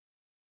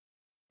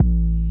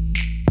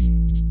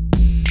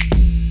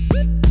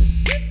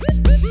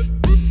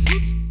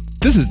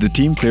This is the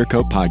Team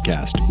Clearcoat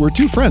Podcast. We're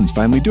two friends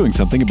finally doing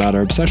something about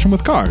our obsession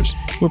with cars.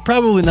 We're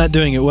probably not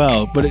doing it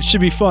well, but it should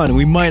be fun, and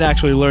we might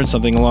actually learn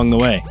something along the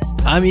way.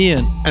 I'm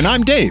Ian. And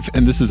I'm Dave,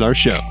 and this is our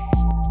show.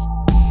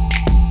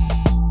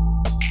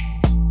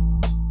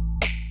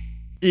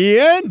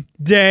 Ian?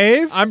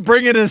 Dave? I'm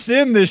bringing us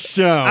in this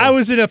show. I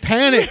was in a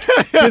panic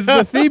because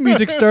the theme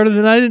music started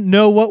and I didn't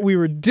know what we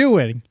were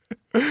doing.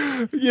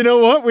 You know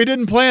what? We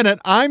didn't plan it.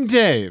 I'm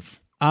Dave.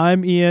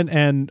 I'm Ian,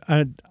 and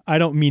I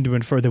don't mean to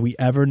infer that we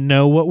ever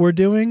know what we're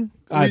doing.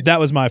 That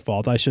was my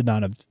fault. I should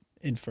not have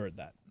inferred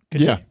that.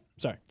 Continue. Yeah.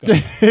 Sorry. Go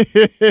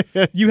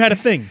ahead. You had a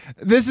thing.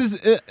 This is,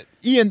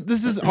 Ian,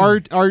 this is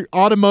our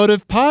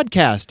automotive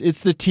podcast.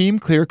 It's the Team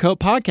Clearcoat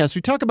Podcast.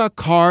 We talk about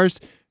cars,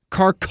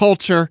 car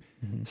culture,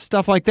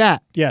 stuff like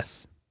that.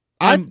 Yes.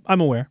 I'm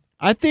aware.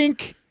 I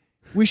think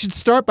we should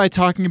start by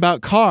talking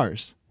about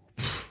cars.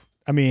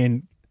 I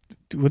mean,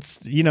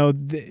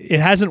 it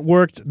hasn't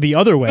worked the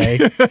other way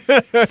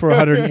for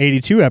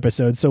 182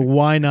 episodes, so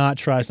why not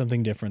try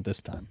something different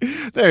this time?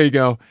 There you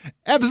go.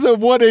 Episode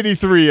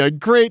 183, a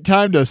great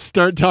time to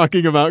start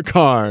talking about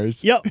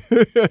cars. Yep.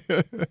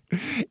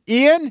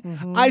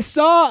 Ian, I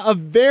saw a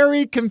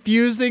very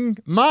confusing,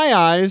 my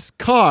eyes,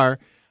 car.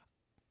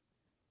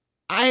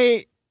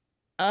 I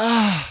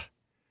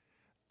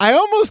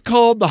almost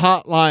called the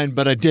hotline,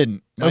 but I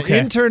didn't. My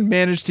intern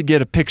managed to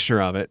get a picture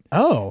of it.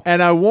 Oh.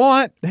 And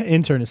that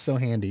intern is so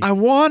handy. I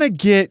want to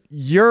get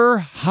your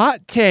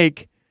hot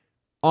take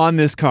on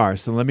this car.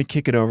 So let me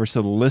kick it over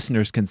so the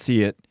listeners can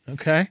see it.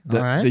 Okay.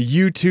 All right. The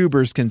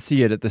YouTubers can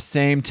see it at the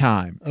same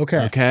time. Okay.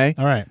 Okay?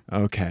 All right.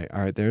 Okay.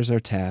 All right. There's our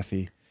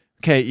taffy.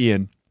 Okay,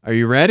 Ian, are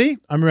you ready?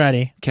 I'm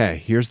ready.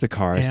 Okay. Here's the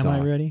car I saw.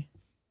 Am I ready?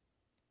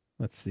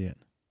 Let's see it.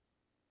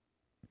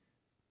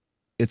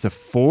 It's a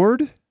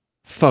Ford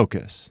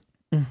Focus.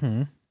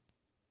 Mm-hmm.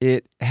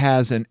 It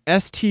has an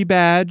ST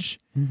badge,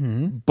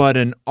 but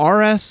an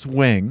RS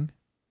wing.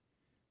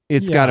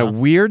 It's got a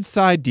weird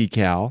side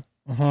decal.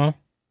 Uh-huh.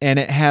 And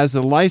it has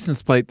a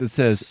license plate that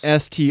says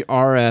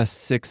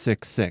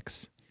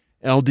STRS666.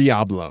 El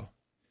Diablo.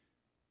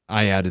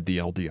 I added the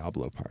El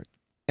Diablo part.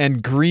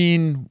 And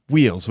green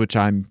wheels, which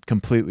I'm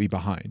completely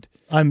behind.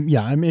 I'm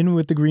in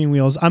with the green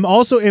wheels. I'm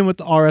also in with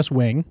the RS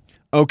wing.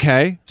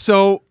 Okay.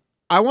 So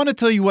I want to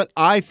tell you what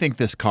I think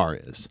this car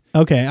is.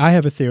 Okay, I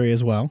have a theory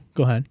as well.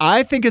 Go ahead.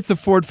 I think it's a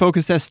Ford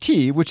Focus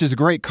ST, which is a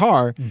great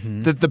car,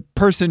 that the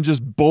person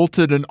just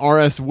bolted an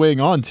RS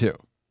wing onto.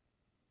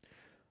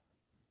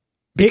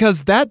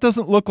 Because that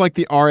doesn't look like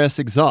the RS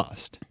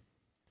exhaust.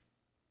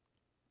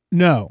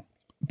 No,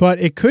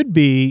 but it could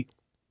be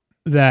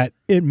that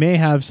it may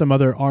have some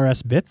other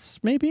RS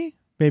bits, maybe?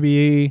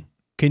 Maybe,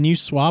 can you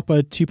swap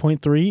a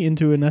 2.3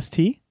 into an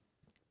ST?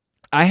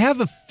 I have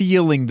a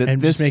feeling that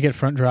and this just make it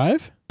front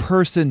drive?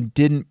 Person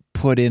didn't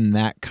put in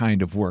that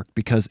kind of work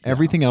because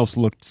everything else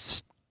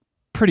looked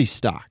pretty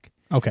stock.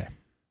 Okay.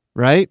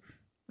 Right?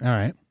 All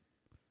right.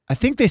 I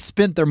think they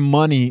spent their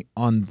money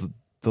on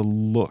the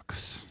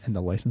looks. And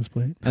the license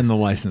plate? And the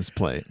license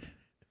plate.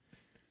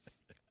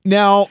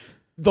 Now,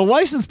 the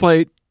license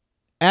plate,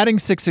 adding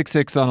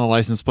 666 on a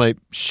license plate,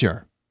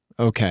 sure.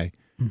 Okay.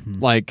 Mm-hmm.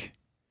 Like,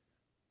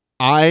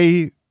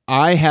 I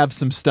have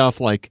some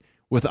stuff like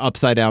with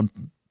upside down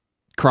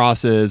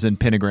crosses and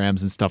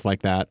pentagrams and stuff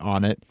like that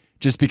on it,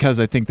 just because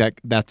I think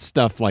that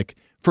stuff, like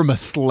from a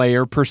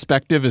Slayer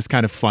perspective, is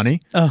kind of funny.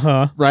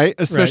 Right?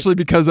 Especially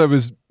because I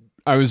was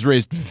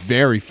raised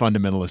very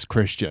fundamentalist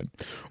Christian.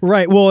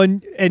 Right. Well,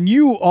 and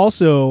you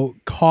also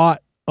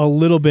caught a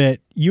little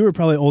bit, you were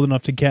probably old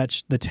enough to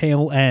catch the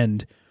tail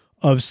end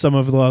of some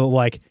of the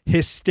like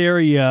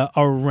hysteria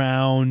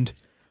around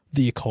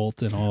the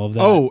occult and all of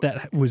that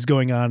that was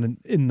going on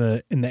in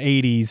the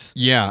 80s.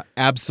 Yeah,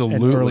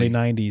 absolutely. And early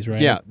 90s, right?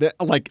 Yeah,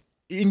 like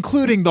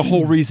including the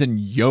whole reason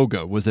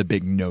yoga was a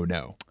big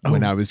no-no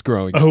when I was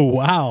growing up. Oh,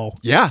 wow.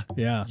 Yeah.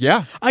 Yeah.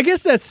 Yeah. I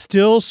guess that's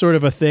still sort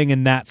of a thing,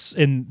 and that's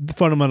in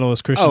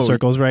fundamentalist Christian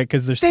circles, right?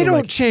 Because they don't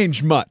like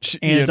change much.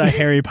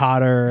 Anti-Harry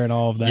Potter and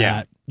all of that.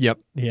 Yeah. Yep.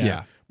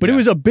 Yeah. But it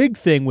was a big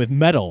thing with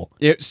metal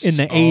in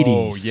the 80s.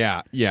 Oh,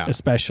 yeah. Yeah.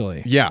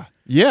 Especially. Yeah.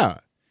 Yeah.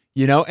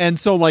 You know, and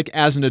so like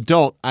as an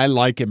adult, I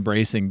like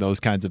embracing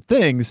those kinds of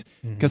things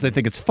because I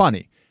think it's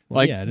funny. Well,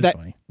 like it is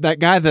funny. That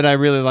guy that I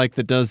really like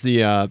that does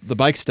the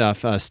bike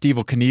stuff,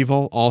 Stevel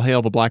Knievel, All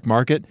Hail the Black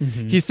Market.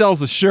 He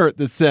sells a shirt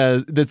that's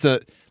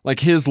like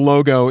his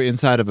logo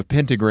inside of a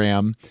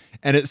pentagram,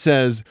 and it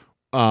says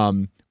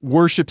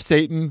 "Worship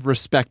Satan,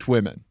 respect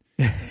women."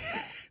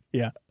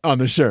 Yeah, on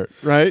the shirt,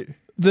 right?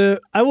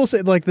 I will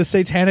say, like the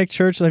Satanic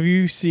Church. Have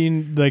you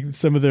seen like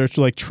some of their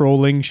like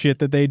trolling shit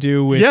that they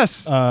do with?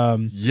 Yes.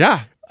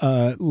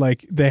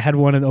 Like they had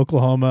one in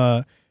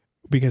Oklahoma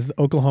because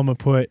Oklahoma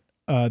put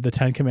the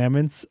 10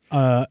 Commandments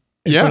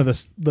in front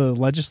of the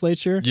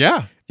legislature.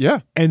 Yeah.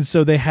 Yeah. And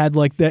so they had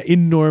like the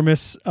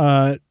enormous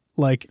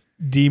like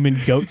demon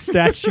goat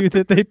statue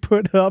that they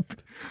put up.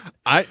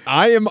 I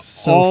am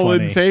so all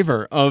funny. in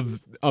favor of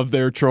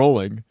their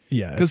trolling.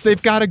 Yeah. Because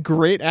they've got a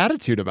great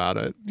attitude about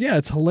it. Yeah,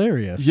 it's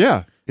hilarious.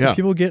 Yeah. Yeah. And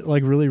people get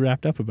like really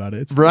wrapped up about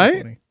it. It's right?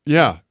 funny.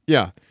 Yeah.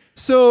 Yeah.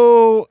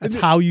 So That's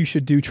how you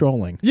should do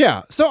trolling.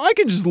 yeah, so I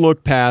can just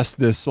look past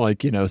this,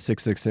 like,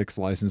 666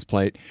 license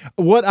plate.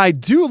 What I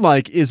do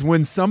like is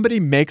when somebody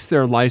makes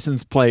their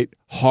license plate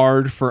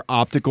hard for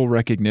optical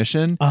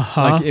recognition,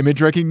 like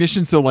image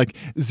recognition. So like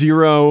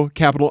 0,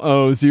 capital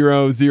O,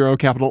 0, 0,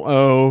 capital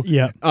O,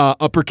 Yeah.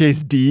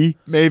 uppercase D,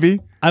 maybe.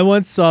 I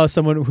once saw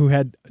someone who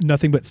had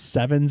nothing but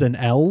 7s and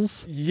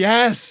L's,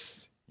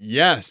 Yes.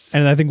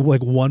 and I think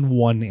like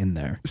 1 in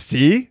there.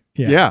 See?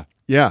 Yeah.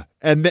 Yeah.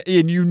 And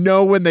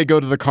when they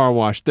go to the car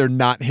wash, they're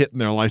not hitting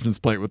their license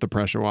plate with the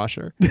pressure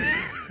washer.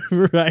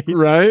 Right.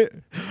 Right?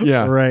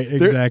 Yeah. Right,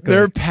 exactly.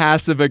 They're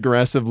passive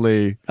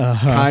aggressively,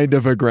 kind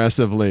of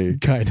aggressively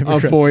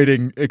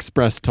avoiding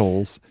express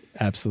tolls.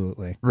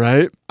 Absolutely.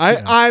 Right?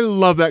 I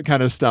love that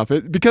kind of stuff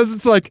because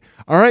it's like,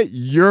 all right,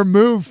 your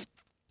move,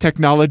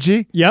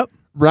 technology. Yep.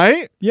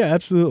 Right? Yeah,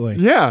 absolutely.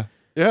 Yeah.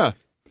 Yeah.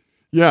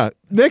 Yeah.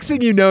 Next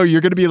thing you know,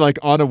 you're going to be like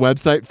on a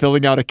website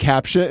filling out a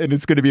CAPTCHA and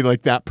it's going to be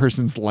like that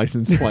person's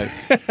license plate.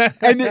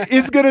 And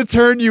it's going to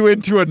turn you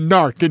into a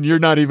narc and you're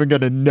not even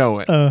going to know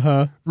it.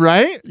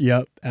 Right?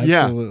 Yep,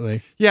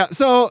 absolutely. Yeah.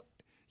 So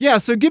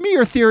give me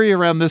your theory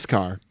around this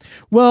car.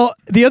 Well,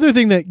 the other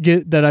thing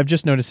that I've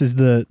just noticed is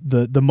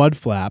the mud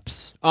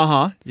flaps.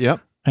 Yep.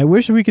 I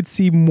wish we could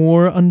see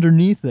more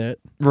underneath it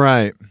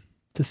Right.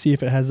 to see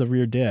if it has a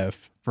rear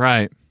diff.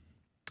 Right.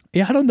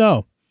 Yeah, I don't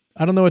know.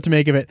 I don't know what to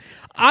make of it.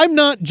 I'm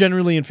not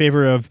generally in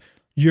favor of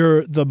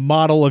the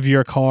model of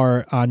your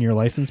car on your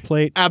license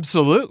plate.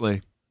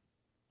 Absolutely.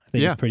 I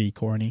think it's pretty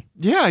corny.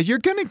 Yeah, you're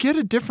going to get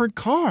a different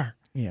car.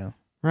 Yeah.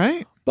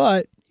 Right?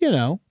 But,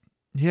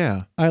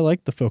 Yeah. I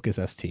like the Focus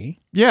ST.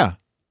 Yeah.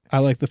 I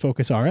like the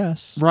Focus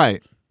RS.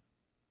 Right.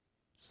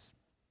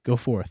 Go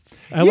forth.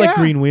 I like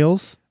green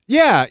wheels.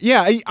 Yeah.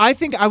 I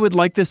think I would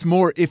like this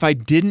more if I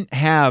didn't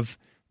have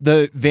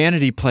the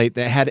vanity plate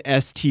that had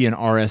ST and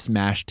RS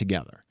mashed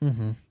together.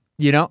 Mm-hmm.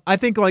 I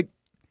think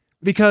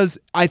because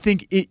I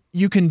think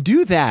you can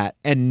do that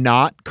and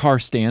not car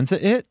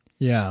stanza it.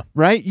 Yeah.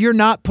 Right? You're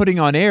not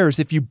putting on airs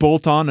if you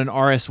bolt on an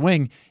RS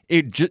wing.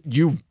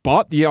 You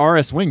bought the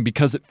RS wing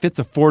because it fits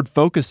a Ford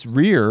Focus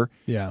rear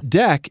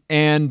deck,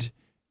 and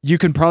you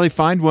can probably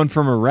find one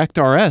from a wrecked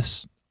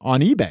RS on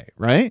eBay,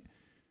 right?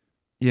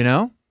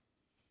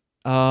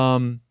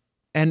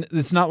 And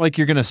it's not like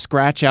you're going to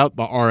scratch out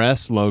the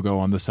RS logo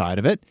on the side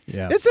of it.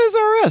 Yeah. It says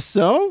RS,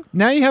 so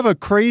now you have a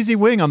crazy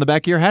wing on the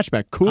back of your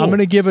hatchback. Cool. I'm going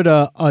to give it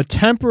a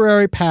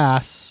temporary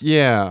pass.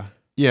 Yeah.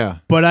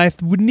 But I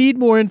would need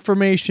more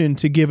information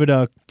to give it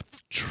a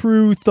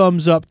true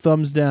thumbs up,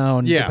 thumbs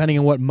down, depending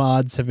on what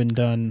mods have been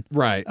done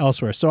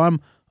elsewhere. So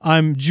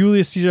I'm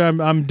Julius Caesar.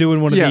 I'm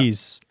doing one of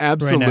these.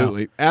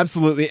 Absolutely.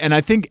 Absolutely. And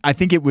I think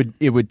it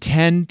would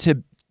tend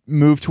to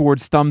move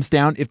towards thumbs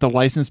down if the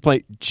license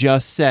plate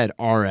just said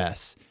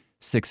RS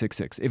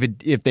 666.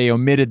 If they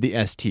omitted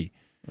the ST.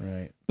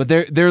 Right. But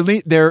they're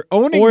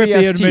owning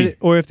the ST.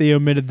 Or if they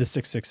omitted the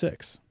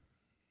 666.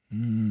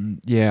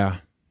 Yeah.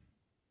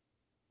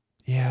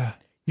 Yeah.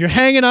 You're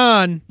hanging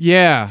on.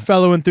 Yeah.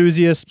 Fellow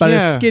enthusiasts, by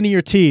the skin of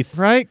your teeth.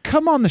 Right?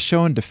 Come on the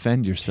show and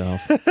defend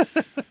yourself.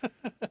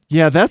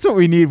 Yeah, that's what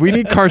we need. We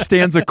need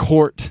Carstanza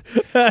Court,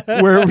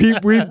 where we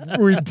bring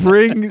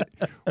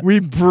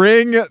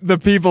the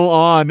people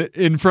on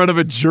in front of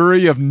a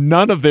jury of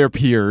none of their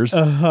peers.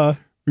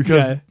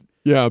 Because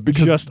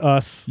just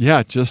us.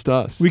 Yeah, just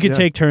us. We could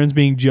take turns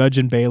being judge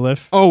and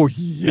bailiff. Oh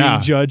yeah,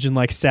 being judge and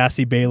like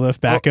sassy bailiff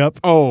backup.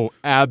 Oh,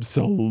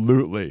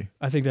 absolutely.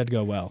 I think that'd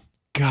go well.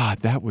 God,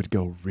 that would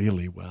go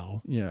really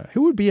well. Yeah,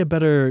 who would be a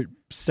better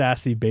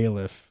sassy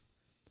bailiff?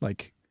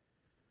 like,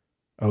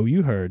 oh,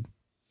 you heard.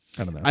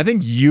 I don't know. I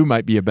think you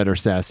might be a better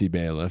sassy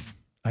bailiff.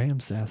 I am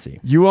sassy.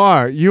 You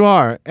are.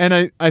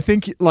 And I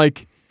think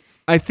the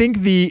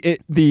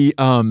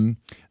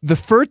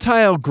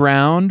fertile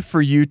ground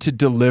for you to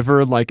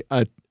deliver like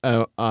a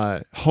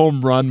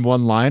home run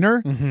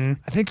one-liner. Mm-hmm.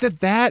 I think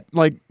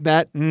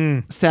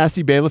that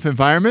sassy bailiff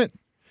environment.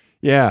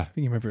 Yeah. I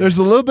think you There's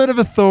a little bit of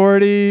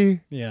authority.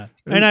 Yeah.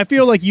 And I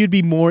feel like you'd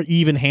be more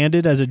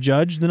even-handed as a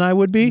judge than I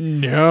would be.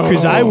 No.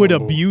 Because I would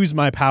abuse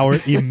my power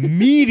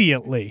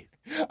immediately.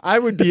 I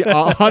would be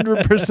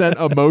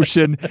 100%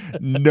 emotion,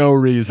 no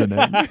reasoning.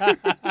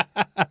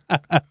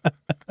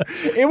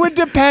 It would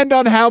depend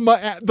on how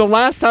much. The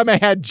last time I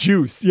had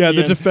juice. Yeah,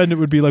 the defendant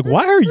would be like,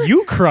 "Why are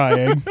you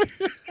crying?"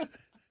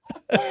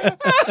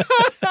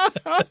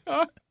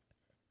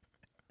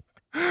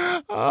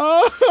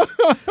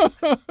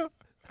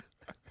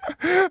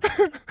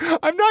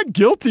 I'm not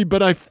guilty,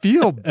 but I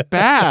feel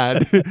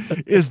bad.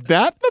 Is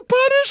that the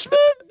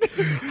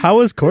punishment? How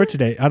was court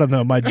today? I don't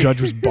know. My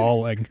judge was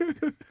bawling.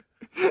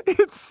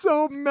 It's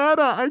so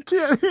meta. I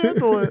can't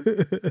handle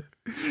it.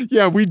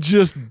 Yeah, we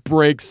just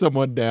break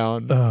someone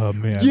down. Oh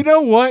man. You know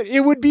what?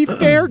 It would be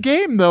fair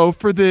game though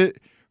for the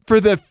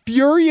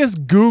furious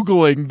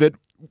Googling that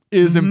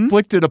is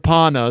inflicted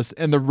upon us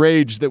and the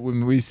rage that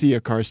when we see a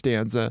car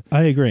stanza.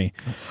 I agree.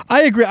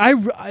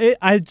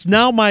 It's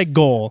now my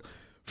goal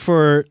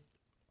for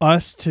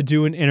us to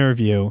do an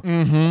interview,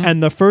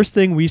 and the first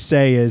thing we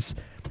say is,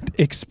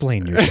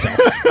 "Explain yourself."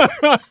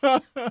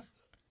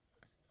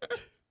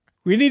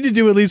 We need to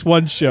do at least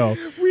one show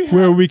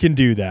where we can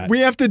do that.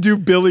 We have to do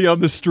Billy on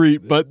the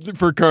street, but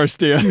for car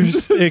stands.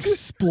 Just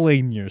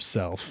explain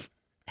yourself.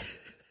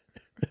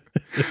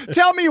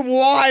 Tell me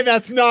why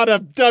that's not a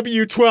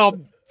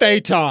W12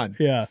 Phaeton.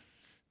 Yeah.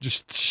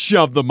 Just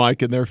shove the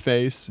mic in their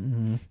face.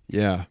 Mm-hmm.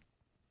 Yeah.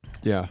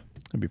 Yeah.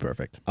 That'd be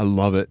perfect. I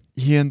love it.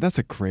 Ian, that's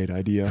a great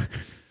idea.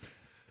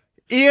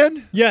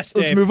 Ian? Yes,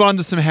 Let's Dave. move on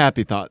to some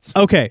happy thoughts.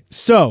 Okay,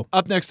 so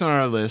Up next on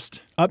our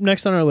list.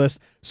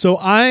 So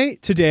I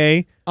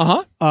today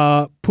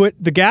put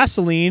the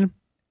gasoline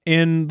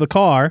in the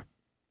car.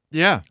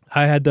 Yeah.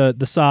 I had the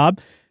Saab,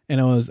 and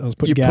I was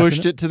putting You gas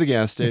pushed in it to the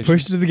gas station.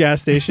 Pushed it to the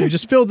gas station.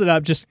 Just filled it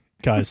up, just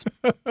guys.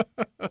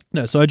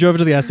 No, so I drove it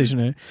to the gas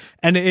station,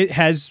 and it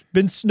has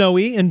been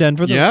snowy in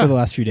Denver for the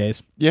last few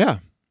days. Yeah.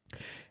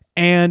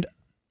 And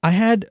I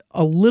had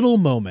a little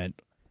moment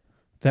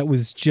that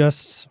was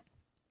just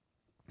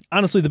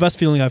honestly the best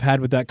feeling I've had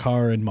with that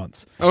car in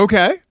months.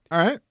 Okay. All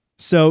right.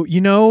 So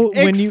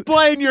when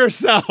Explain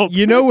yourself. when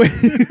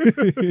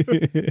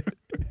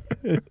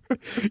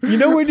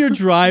you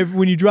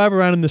drive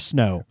around in the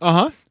snow,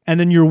 and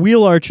then your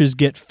wheel arches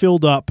get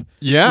filled up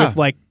with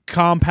like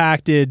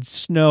compacted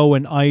snow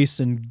and ice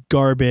and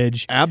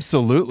garbage.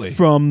 Absolutely.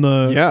 From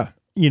the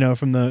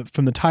from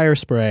the tire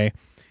spray,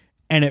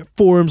 and it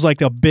forms like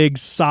a big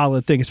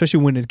solid thing, especially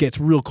when it gets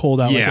real cold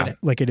out,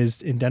 like it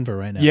is in Denver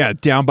right now. Yeah,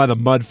 down by the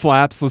mud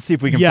flaps. Let's see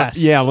if we can. Yes.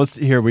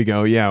 Here we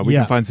go. Yeah, we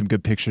can find some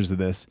good pictures of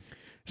this.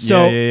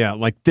 So yeah,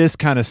 like this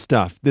kind of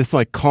stuff. This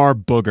like car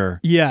booger.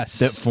 Yes.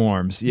 That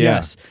forms. Yeah.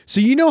 Yes. So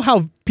you know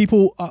how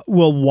people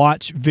will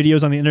watch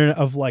videos on the internet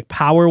of like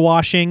power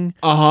washing?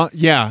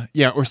 Yeah.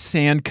 Or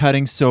sand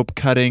cutting, soap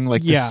cutting,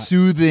 like the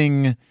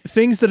soothing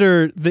things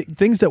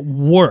that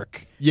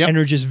work. Yep. And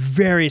are just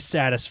very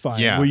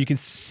satisfying. Yeah. Where you can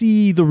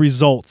see the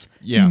results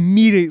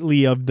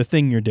immediately of the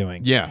thing you're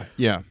doing. Yeah.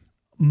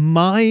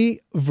 My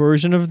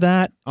version of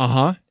that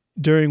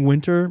during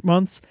winter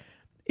months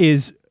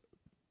is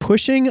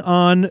pushing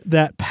on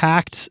that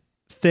packed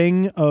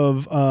thing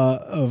of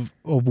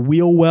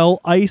wheel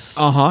well ice.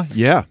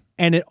 Yeah.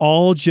 And it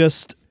all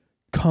just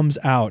comes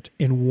out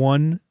in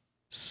one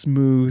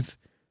smooth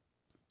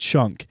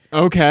chunk.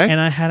 Okay. And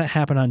I had it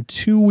happen on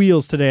 2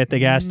 wheels today at the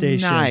gas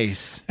station.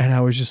 Nice. And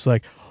I was just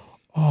like,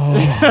 all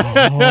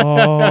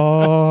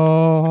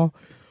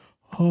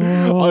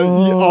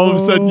of a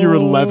sudden you were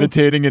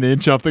levitating an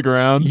inch off the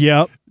ground.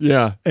 Yep.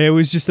 Yeah. It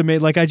was just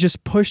amazing. Like I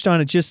just pushed on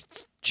it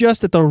just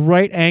at the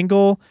right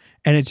angle,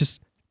 and it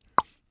just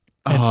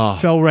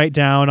fell right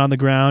down on the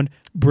ground,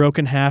 broke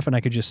in half, and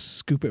I could just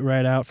scoop it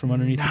right out from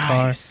underneath the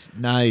car.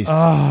 Nice.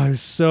 Oh, it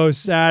was so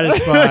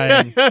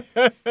satisfying.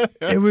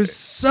 It was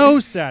so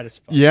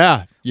satisfying.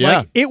 Yeah.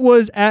 Like it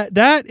was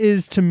that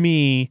is to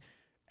me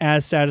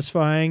as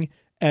satisfying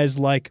as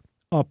like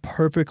a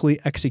perfectly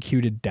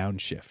executed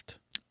downshift.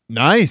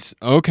 Nice.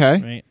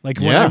 Okay. Right. Like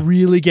when I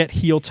really get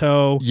heel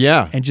toe.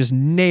 Yeah. And just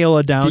nail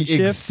a downshift.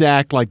 The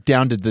exact like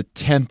down to the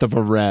 10th of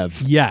a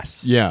rev.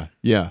 Yes. Yeah.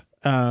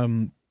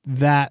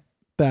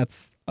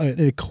 That's an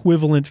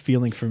equivalent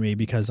feeling for me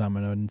because I'm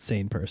an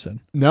insane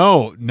person.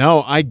 No,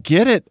 I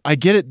get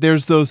it.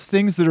 There's those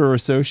things that are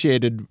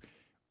associated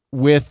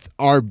with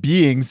our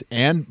beings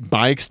and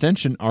by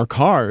extension our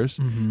cars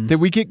that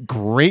we get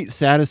great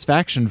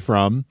satisfaction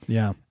from.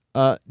 Yeah.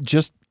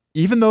 Just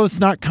even though it's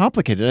not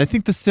complicated. I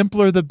think the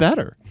simpler the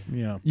better.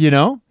 Yeah.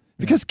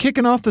 Because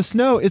kicking off the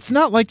snow, it's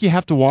not like you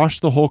have to wash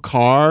the whole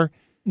car.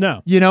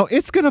 No.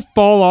 It's going to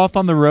fall off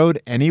on the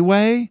road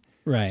anyway.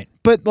 Right.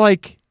 But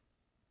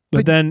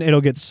But then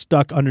it'll get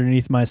stuck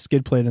underneath my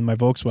skid plate in my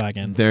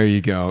Volkswagen. There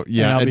you go.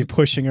 Yeah. And I'll be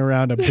pushing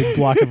around a big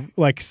block of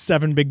like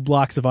 7 big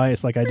blocks of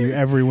ice like I do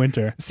every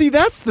winter. See,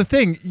 that's the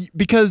thing,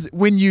 because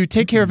when you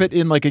take care of it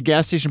in like a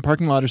gas station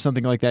parking lot or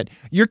something like that,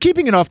 you're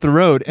keeping it off the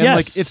road. And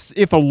like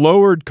if a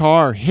lowered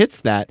car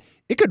hits that,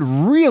 it could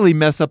really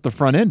mess up the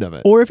front end of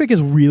it. Or if it gets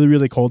really,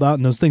 really cold out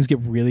and those things get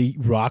really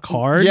rock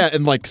hard. Yeah,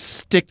 and like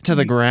stick to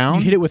the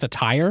ground. You hit it with a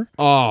tire.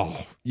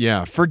 Oh,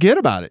 yeah. Forget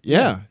about it.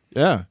 Yeah.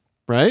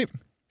 Right?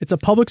 It's a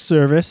public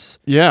service.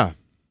 Yeah.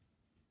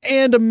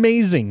 And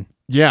amazing.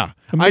 Yeah.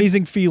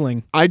 Amazing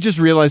feeling. I just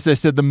realized I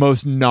said the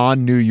most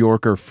non-New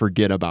Yorker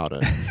forget about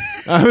it.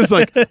 I was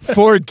like,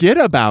 forget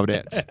about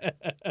it.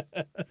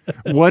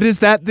 What is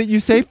that you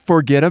say?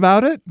 Forget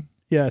about it?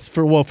 Yes.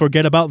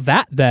 Forget about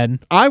that then.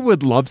 I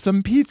would love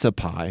some pizza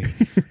pie.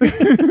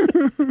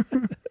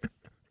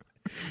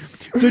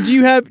 So do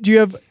you have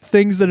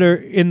things that are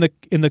in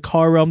the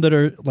car realm that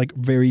are like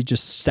very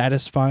just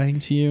satisfying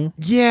to you?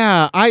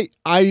 Yeah, I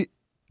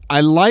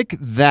like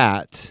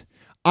that.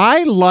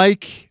 I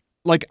like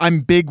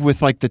I'm big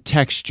with like the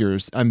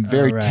textures. I'm a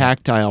very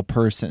tactile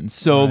person.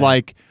 So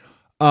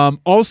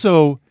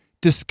also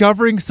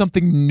discovering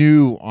something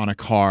new on a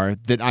car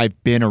that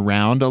I've been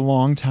around a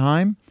long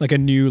time. Like a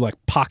new like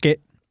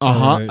pocket.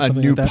 A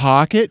new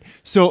pocket.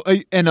 So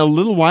and a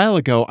little while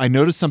ago I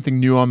noticed something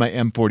new on my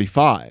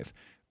M45.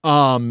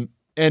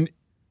 And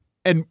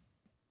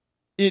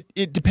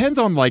it depends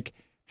on like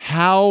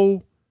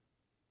how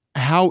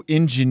how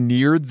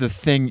engineered the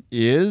thing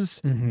is,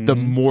 the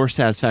more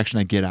satisfaction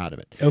I get out of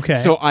it.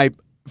 Okay. So I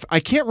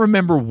can't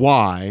remember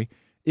why.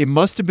 It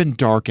must have been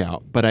dark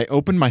out, but I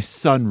opened my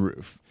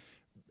sunroof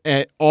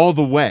all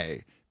the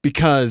way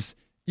because,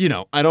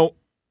 I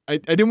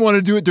didn't want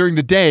to do it during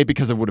the day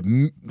because it would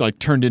have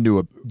turned into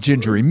a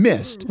gingery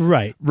mist.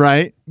 Right.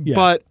 Right. Yeah.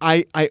 But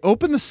I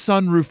opened the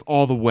sunroof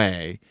all the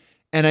way,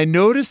 and I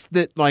noticed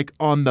that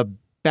on the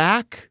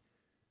back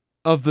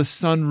of the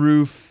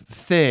sunroof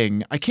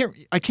thing, I can't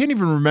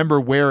even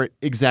remember where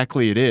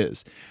exactly it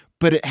is,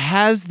 but it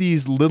has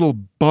these little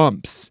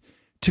bumps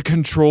to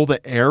control the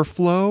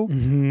airflow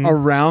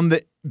around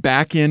the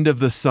back end of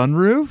the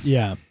sunroof.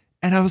 Yeah.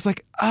 And I was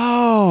like,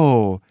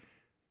 oh,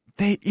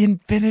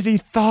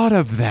 Infiniti thought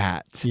of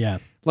that. Yeah.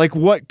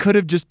 What could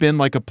have just been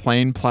a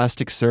plain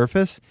plastic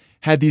surface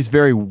had these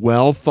very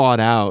well thought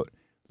out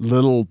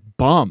little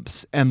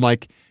bumps, and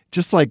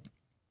just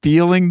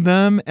feeling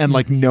them and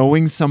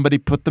knowing somebody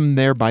put them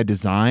there by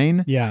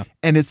design. Yeah.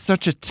 And it's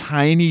such a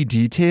tiny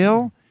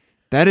detail.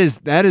 That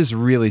is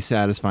really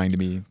satisfying to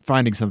me,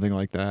 finding something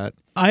like that.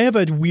 I have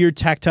a weird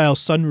tactile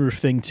sunroof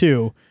thing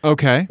too.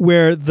 Okay.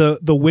 Where the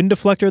wind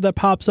deflector that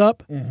pops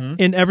up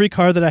in every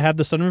car that I have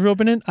the sunroof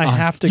open in, I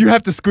have to. You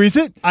have to squeeze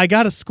it? I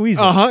gotta squeeze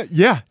it.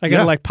 Yeah. I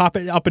gotta pop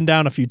it up and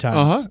down a few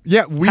times.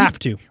 Yeah.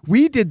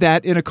 We did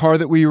that in a car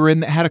that we were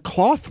in that had a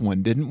cloth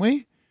one, didn't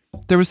we?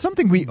 There was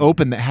something we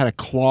opened that had a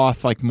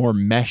cloth, more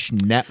mesh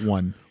net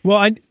one.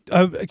 Well,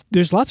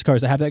 there's lots of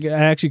cars that have that.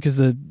 Actually, because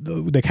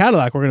the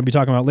Cadillac we're going to be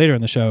talking about later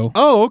in the show.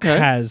 Oh, okay.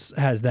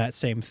 Has that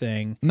same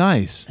thing.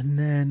 Nice. And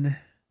then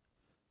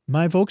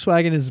my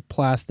Volkswagen is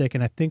plastic,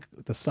 and I think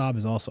the Saab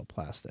is also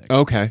plastic.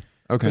 Okay.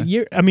 But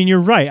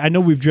you're right. I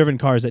know we've driven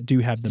cars that do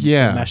have the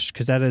mesh,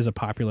 because that is a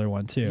popular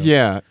one too.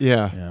 Yeah.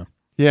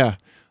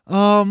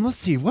 Let's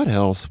see. What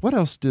else? What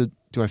else do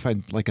I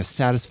find a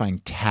satisfying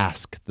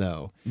task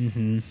though?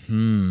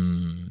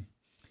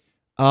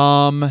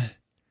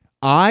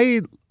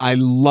 I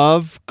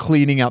love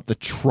cleaning out the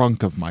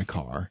trunk of my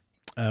car.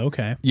 Oh,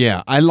 okay.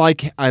 Yeah, I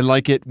like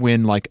it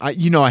when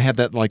I have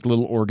that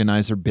little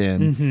organizer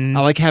bin.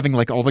 I like having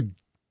all the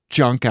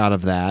junk out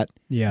of that.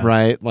 Yeah.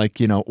 Right?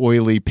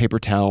 Oily paper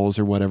towels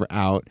or whatever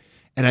out.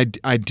 And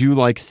I do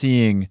like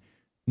seeing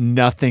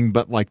nothing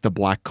but the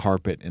black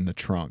carpet in the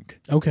trunk.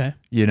 Okay.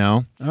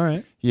 All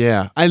right.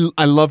 Yeah.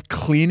 I love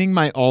cleaning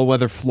my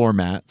all-weather floor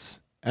mats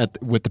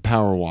with the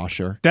power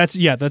washer. That's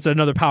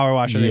another power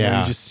washer thing where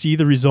you just see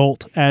the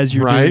result as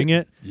you're doing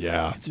it.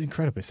 Yeah. It's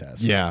incredibly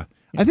satisfying. Yeah.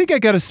 I think I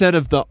got a set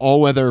of the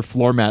all-weather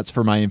floor mats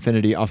for my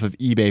Infiniti off of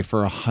eBay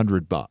for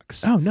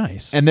 $100. Oh,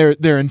 nice. And they're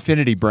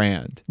Infiniti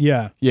brand.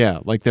 Yeah. Yeah,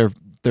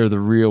 they're the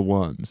real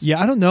ones.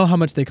 Yeah, I don't know how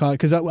much they cost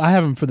because I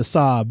have them for the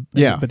Saab.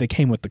 Yeah. But they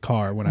came with the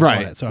car when I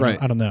bought it, so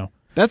I don't know.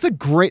 That's a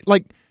great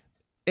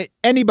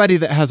anybody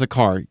that has a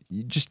car,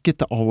 you just get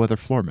the all-weather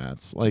floor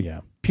mats.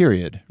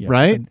 Period. Yeah.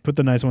 Right? And put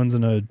the nice ones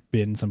in a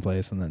bin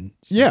someplace and then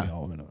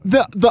all of them in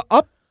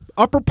the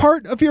upper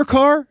part of your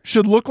car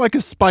should look like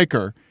a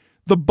Spiker.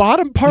 The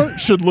bottom part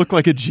should look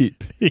like a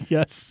Jeep.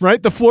 Yes.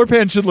 Right? The floor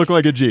pan should look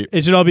like a Jeep.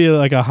 It should all be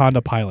like a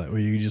Honda Pilot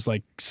where you just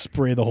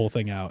spray the whole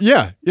thing out.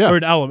 Yeah. Or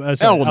an element.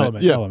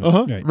 Yeah.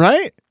 Element.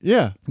 Right?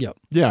 Yeah. Yep.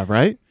 Yeah,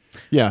 right?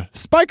 Yeah.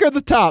 Spiker at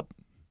the top.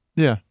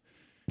 Yeah.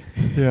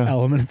 Yeah.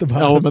 Element at the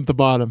bottom. Element at the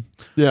bottom.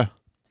 Yeah.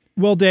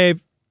 Well,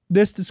 Dave,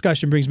 this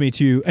discussion brings me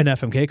to an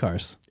FMK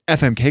Cars.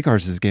 FMK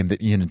Cars is a game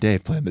that Ian and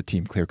Dave play on the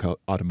Team Clear Coat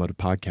Automotive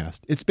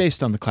podcast. It's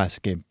based on the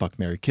classic game Fuck,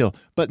 Marry, Kill,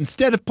 but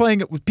instead of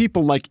playing it with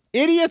people like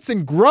idiots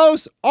and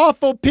gross,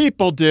 awful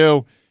people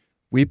do,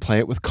 we play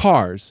it with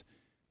cars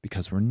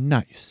because we're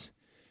nice.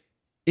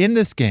 In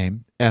this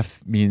game, F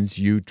means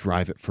you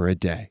drive it for a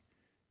day.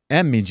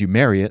 M means you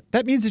marry it.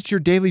 That means it's your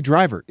daily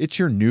driver. It's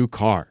your new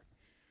car.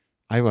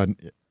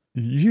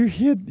 You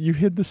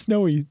hid the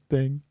snowy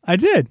thing. I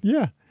did.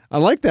 Yeah. I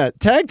like that.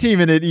 Tag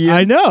teaming it, Ian.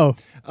 I know.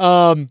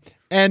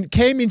 And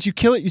K means you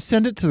kill it, you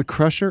send it to the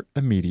crusher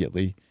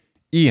immediately.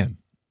 Ian.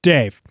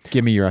 Dave.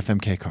 Give me your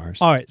FMK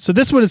cars. All right. So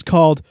this one is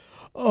called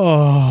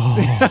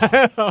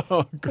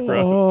Oh,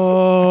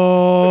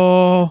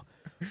 gross.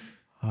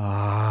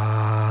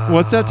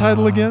 What's that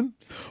title again?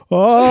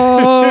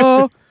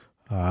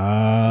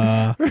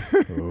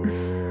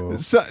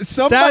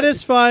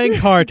 Satisfying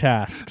car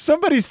tasks.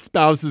 Somebody's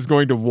spouse is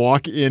going to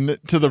walk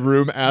into the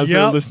room as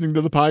they're listening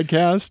to the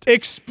podcast.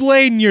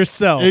 Explain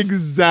yourself.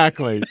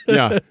 Exactly.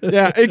 Yeah.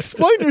 Yeah.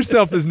 Explain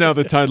yourself is now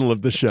the title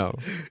of the show.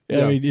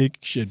 Yeah. I mean, it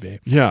should be.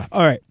 Yeah.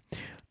 All right.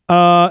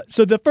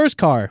 So the first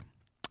car,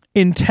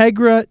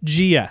 Integra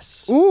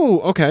GS.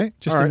 Ooh, okay.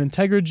 Just an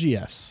Integra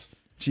GS.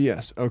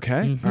 GS.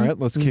 Okay. All right.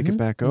 Let's kick it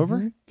back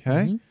over.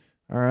 Okay.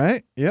 All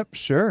right. Yep.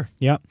 Sure.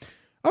 Yep.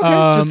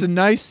 Okay. Just a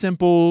nice,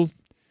 simple.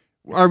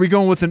 Are we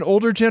going with an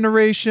older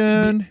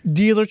generation?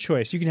 Dealer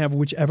choice. You can have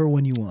whichever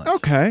one you want.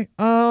 Okay.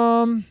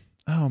 Oh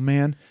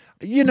man.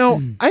 You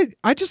know,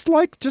 I just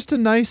like just a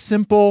nice,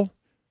 simple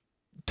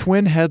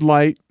twin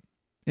headlight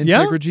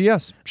Integra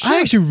GS.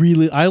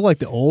 Sure. I like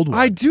the old one.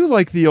 I do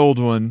like the old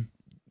one.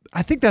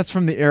 I think that's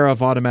from the era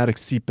of automatic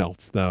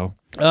seatbelts, though.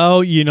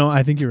 Oh,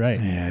 I think you're right.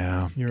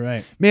 Yeah. You're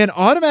right. Man,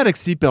 automatic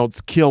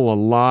seatbelts kill a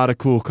lot of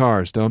cool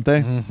cars, don't they?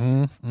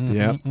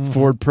 Yeah.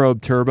 Ford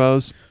Probe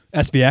turbos,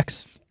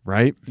 SVX.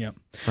 right? Yep.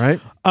 Right?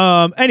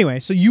 Anyway,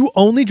 so you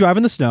only drive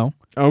in the snow,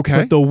 Okay.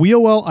 but the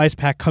wheel well ice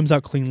pack comes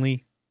out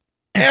cleanly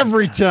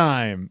Every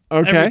time.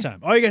 Okay. every time.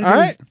 All you gotta do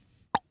All is right.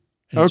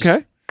 and it just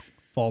Okay.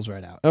 falls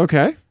right out.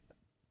 Okay.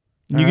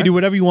 You can right. do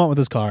whatever you want with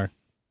this car.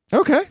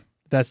 Okay.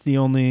 That's the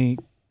only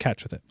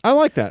catch with it. I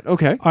like that.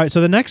 Okay. All right,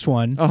 so the next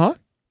one, Uh-huh.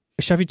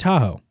 Chevy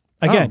Tahoe.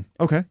 Again,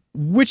 Oh, okay.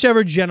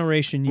 whichever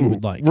generation you Ooh,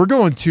 would like. We're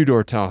going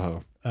two-door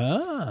Tahoe.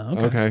 Ah,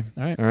 Okay.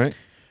 All right. All right.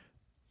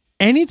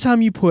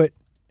 Anytime you put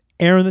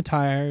air in the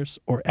tires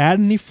or add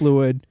any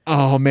fluid,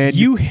 Oh, man.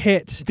 you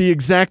hit the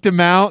exact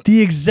amount?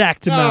 the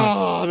exact amount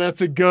Oh,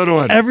 that's a good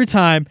one. every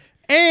time.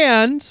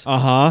 And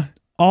Uh-huh.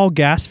 all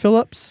gas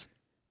fill-ups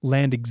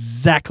land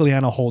exactly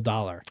on a whole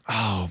dollar.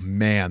 Oh,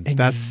 man.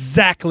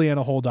 Exactly on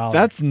a whole dollar.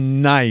 That's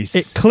nice.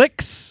 It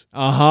clicks,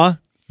 Uh-huh.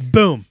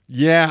 boom.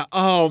 Yeah.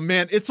 Oh,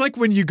 man. It's like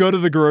when you go to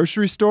the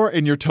grocery store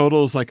and your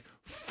total is like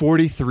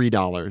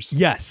 $43.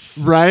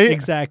 Yes. Right?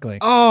 Exactly.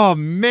 Oh,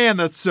 man.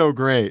 That's so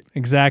great.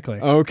 Exactly.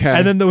 Okay.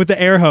 And then with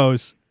the air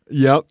hose,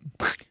 Yep.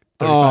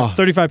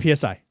 35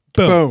 PSI.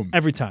 Boom. Boom.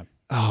 Every time.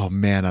 Oh,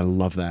 man. I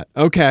love that.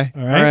 Okay.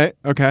 All right.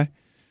 Okay.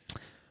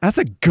 That's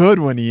a good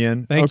one,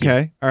 Ian. Thank you.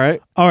 Okay. All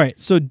right. All right.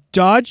 So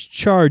Dodge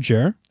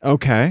Charger,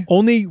 Okay.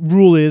 only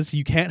rule is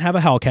you can't have a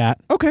Hellcat.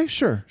 Okay.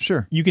 Sure.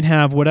 Sure. You can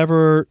have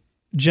whatever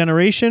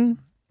generation,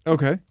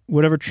 Okay.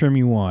 whatever trim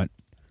you want.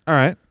 All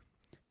right.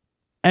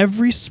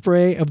 Every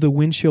spray of the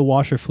windshield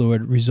washer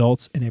fluid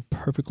results in a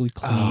perfectly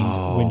cleaned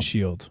Oh.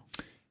 windshield.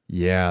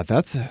 Yeah.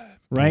 That's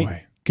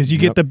Right? Because you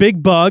Yep. get the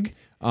big bug,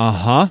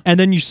 Uh-huh. and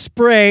then you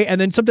spray, and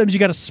then sometimes you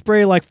got to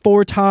spray like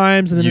 4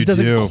 times, and then You it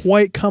doesn't do.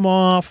 quite come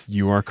off.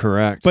 You are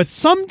correct. But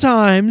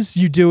sometimes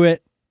you do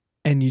it,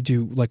 and you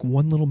do like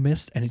one little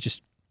mist, and it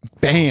just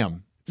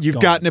bam. You've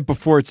gone. gotten it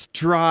before it's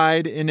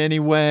dried in any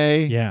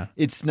way. yeah,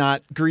 It's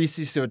not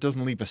greasy, so it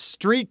doesn't leave a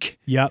streak.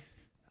 yep,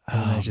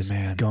 and Oh, it's just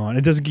man. gone.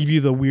 It doesn't give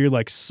you the weird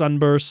like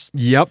sunburst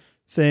Yep.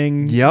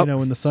 thing. Yep.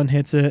 when the sun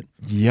hits it.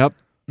 Yep.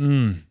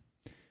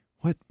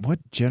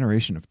 What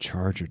generation of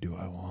Charger do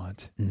I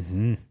want?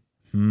 Mm-hmm.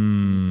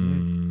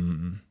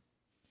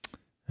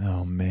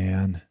 Oh,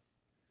 man.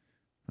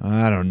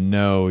 I don't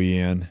know,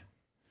 Ian.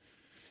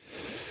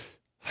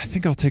 I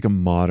think I'll take a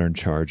modern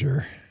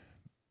Charger.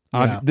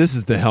 Yeah. This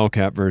is the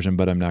Hellcat version,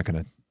 but I'm not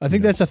going to. I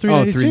think that's a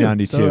 392.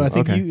 392. So I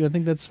think Okay. I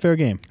think that's fair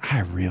game. I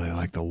really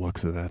like the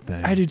looks of that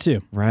thing. I do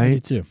too. Right? I do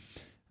too.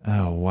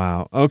 Oh,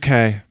 wow.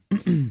 Okay.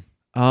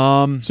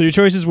 So your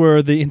choices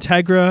were the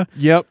Integra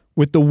Yep.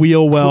 with the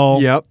wheel well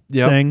Yep.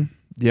 thing,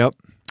 Yep.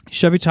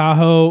 Chevy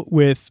Tahoe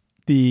with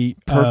the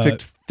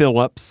Perfect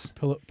Phillips.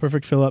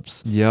 perfect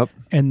Phillips, Yep.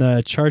 and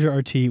the Charger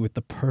RT with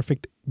the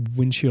perfect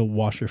windshield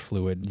washer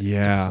fluid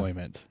Yeah.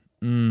 deployment.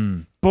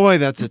 Boy,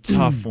 that's a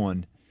tough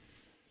one.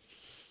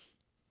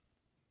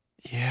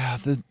 Yeah,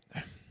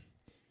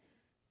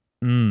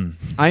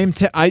 I'm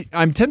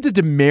tempted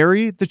to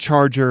marry the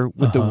Charger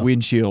with the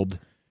windshield.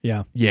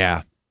 Yeah.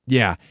 Yeah.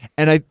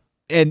 And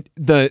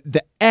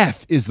the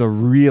F is the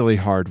really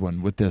hard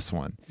one with this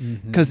one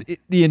because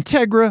the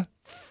Integra,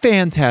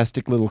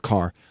 fantastic little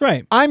car.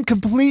 Right. I'm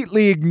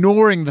completely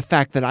ignoring the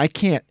fact that I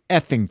can't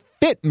effing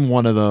fit in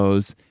one of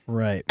those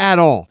Right. at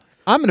all.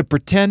 I'm going to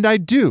pretend I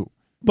do.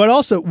 But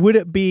also,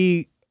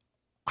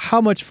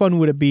 how much fun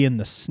would it be in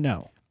the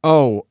snow?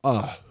 Oh,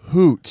 a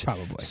hoot.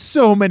 Probably.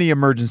 So many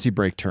emergency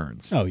brake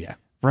turns. Oh, yeah.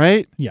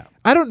 Right? Yeah.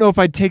 I don't know if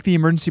I'd take the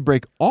emergency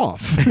brake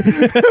off.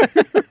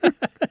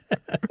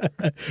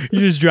 You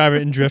just drive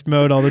it in drift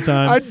mode all the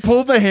time I'd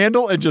pull the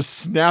handle and just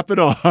snap it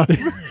off. with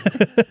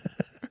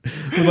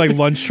like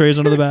lunch trays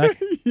under the back.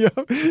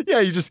 Yeah,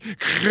 you just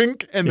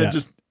clink and Yeah. then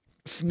just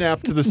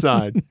snap to the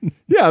side.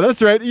 Yeah,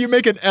 that's right. You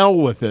make an L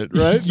with it,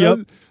 right? Yep.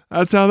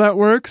 That's how that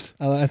works.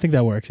 I think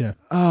that works, yeah.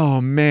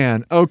 Oh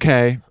man.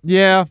 Okay.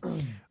 Yeah.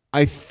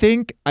 I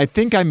think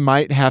I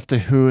might have to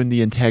hoon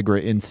the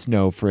Integra in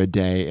snow for a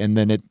day, and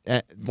then it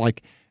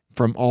like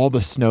from all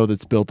the snow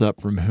that's built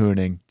up from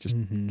hooning, just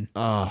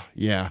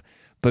yeah.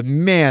 But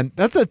man,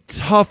 that's a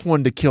tough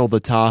one to kill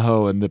the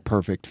Tahoe and the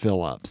perfect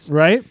fill-ups.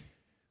 Right?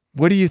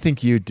 What do you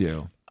think you'd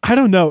do? I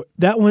don't know.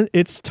 That one,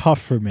 it's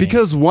tough for me.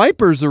 Because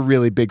wipers are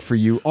really big for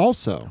you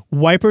also.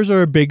 Wipers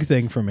are a big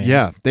thing for me.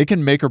 Yeah, they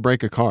can make or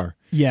break a car.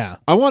 Yeah.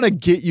 I want to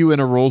get you in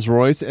a Rolls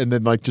Royce and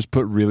then like just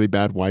put really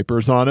bad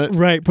wipers on it.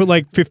 Right. Put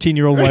like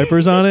 15-year-old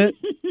wipers on it.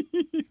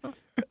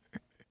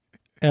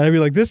 And I'd be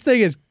like, this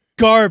thing is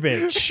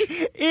garbage.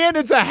 And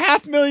it's a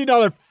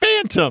 $500,000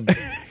 Phantom.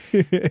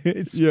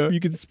 You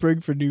can spring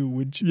for new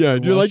windshield. Yeah,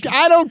 you're like,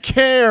 I don't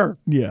care.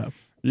 Yeah.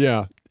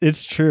 Yeah.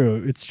 It's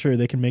true. It's true.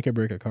 They can make or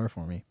break a car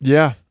for me.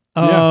 Yeah.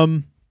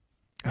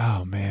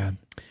 Oh man.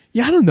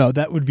 Yeah, I don't know.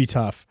 That would be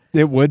tough.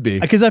 It would be.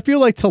 Because I feel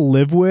like to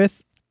live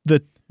with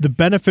the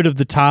benefit of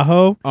the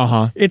Tahoe,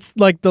 it's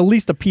like the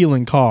least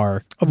appealing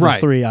car of the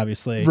three,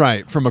 obviously.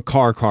 Right. From a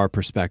car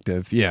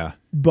perspective. Yeah.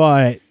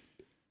 But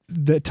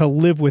to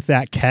live with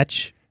that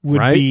catch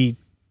would be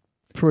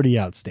pretty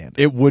outstanding.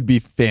 It would be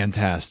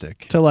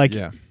fantastic. To like,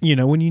 yeah.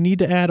 When you need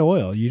to add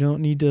oil, you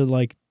don't need to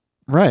like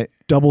Right.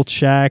 double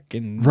check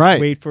and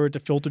Right. wait for it to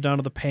filter down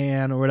to the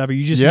pan or whatever.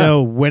 You just Yeah.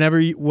 know whatever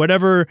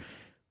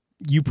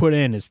you put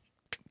in is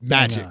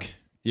Magic.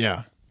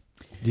 Yeah.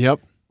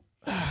 Yep.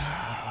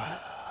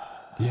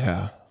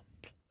 Yeah.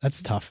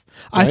 That's tough.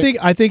 Right?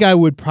 I think I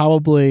would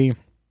probably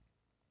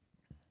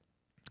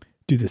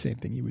do the same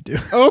thing you would do.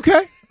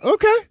 Okay.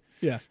 Okay.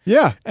 Yeah.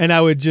 Yeah. And I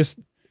would just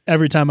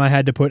every time I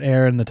had to put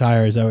air in the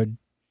tires, I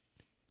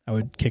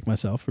would kick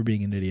myself for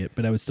being an idiot,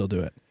 but I would still do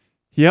it.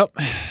 Yep.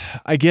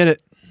 I get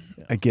it.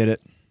 I get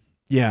it.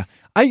 Yeah.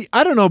 I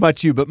don't know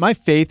about you, but my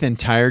faith in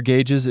tire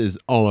gauges is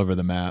all over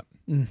the map.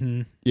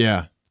 Mm-hmm.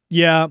 Yeah.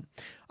 Yeah.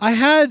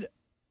 I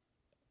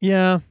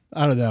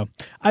don't know.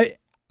 I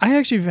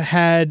actually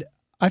had,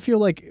 I feel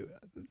like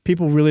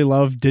people really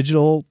love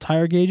digital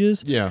tire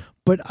gauges, Yeah.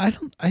 but I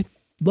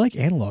like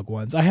analog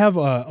ones. I have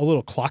a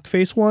little clock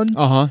face one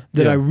Uh-huh.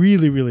 that yeah. I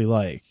really, really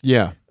like.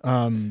 Yeah.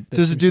 That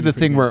Does it seems do to be the pretty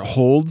thing good. where it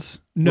holds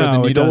No, where the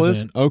it needle is?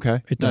 doesn't. Okay.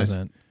 It Nice.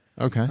 doesn't.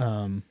 Okay.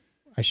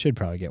 I should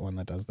probably get one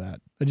that does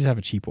that. I just have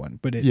a cheap one,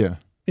 but Yeah.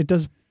 it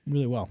does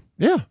really well.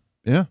 Yeah.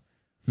 Yeah.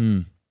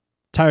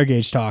 Tire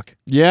gauge talk.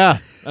 Yeah,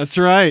 that's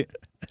right.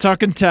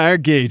 Talking tire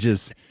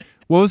gauges.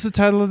 What was the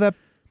title of that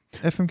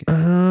FMK?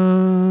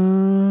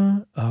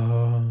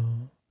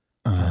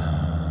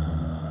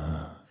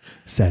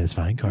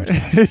 Satisfying car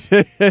test.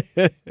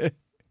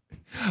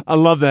 I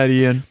love that,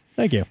 Ian.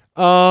 Thank you.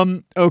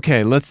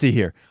 Okay, let's see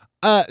here.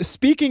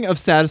 Speaking of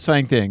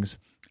satisfying things,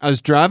 I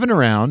was driving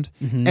around,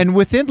 and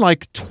within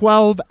like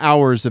 12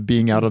 hours of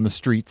being out on the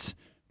streets,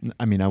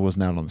 I mean, I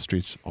wasn't out on the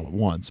streets all at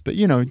once, but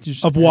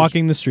just Of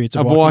walking the streets.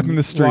 of walking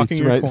the streets, walking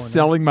your right? corner.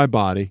 Selling my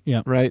body,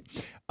 Yeah. right?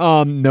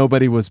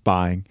 Nobody was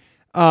buying.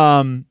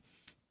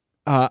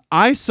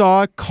 I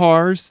saw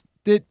cars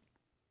that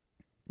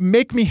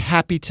make me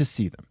happy to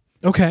see them.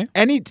 Okay.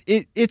 And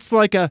it's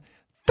like a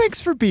thanks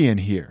for being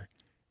here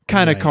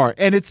kind of Right. car.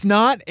 And it's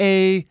not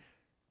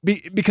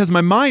because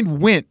my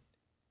mind went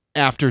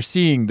after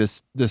seeing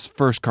this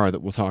first car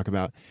that we'll talk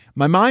about.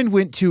 My mind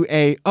went to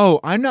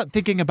I'm not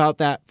thinking about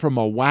that from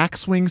a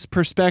wax wings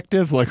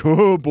perspective. Like,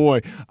 oh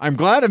boy, I'm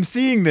glad I'm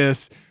seeing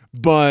this,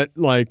 but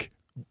like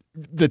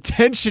the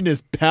tension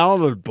is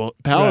palatable.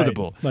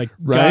 Right. Like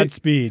right?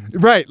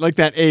 Godspeed. Right. Like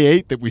that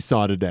A8 that we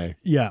saw today,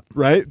 Yeah.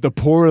 right? The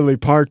poorly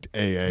parked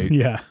A8.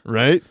 Yeah.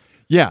 Right?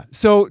 Yeah.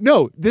 So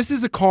no, this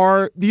is a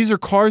car. These are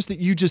cars that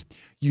you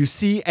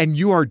see and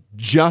you are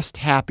just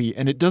happy.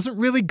 And it doesn't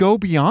really go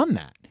beyond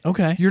that.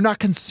 Okay. You're not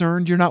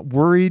concerned. You're not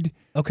worried.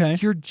 Okay.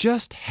 You're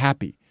just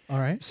happy. All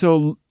right.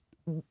 So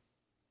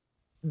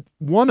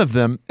one of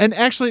them, and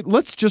actually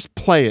let's just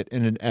play it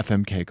in an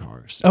FMK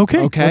cars. Okay.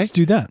 Okay. Let's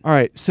do that. All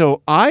right.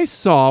 So I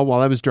saw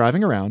while I was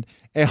driving around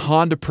a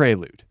Honda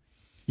Prelude.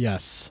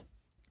 Yes.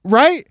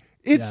 Right?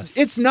 Yes.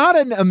 It's not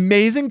an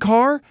amazing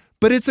car,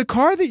 but it's a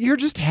car that you're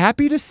just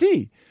happy to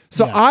see.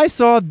 So Yes. I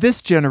saw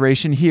this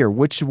generation here.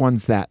 Which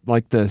one's that?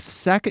 Like the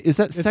second? Is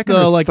that It's second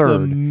the, or like third?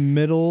 the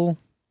middle.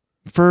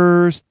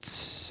 First,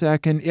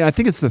 second. Yeah, I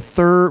think it's the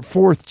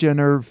fourth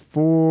generation.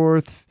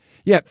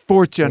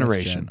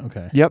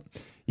 Okay. Yep.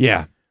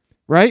 Yeah.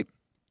 Right?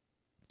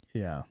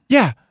 Yeah.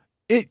 Yeah.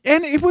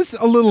 It was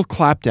a little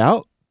clapped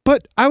out,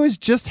 but I was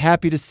just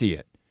happy to see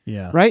it.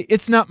 Yeah. Right?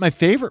 It's not my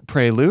favorite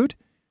Prelude.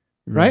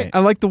 Right? I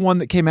like the one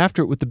that came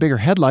after it with the bigger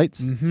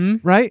headlights. Mm-hmm.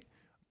 Right?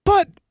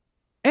 But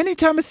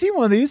anytime I see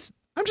one of these,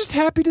 I'm just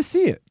happy to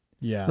see it.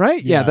 Yeah.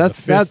 Right? Yeah, the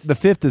fifth. the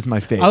fifth is my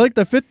favorite. I like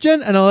the 5th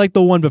gen, and I like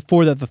the one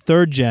before that, the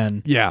 3rd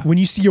gen. Yeah. When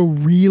you see a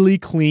really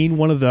clean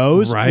one of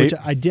those, Right.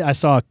 which I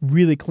saw a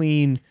really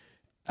clean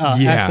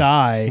Yeah.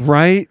 SI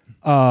Right?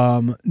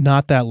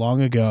 not that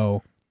long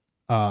ago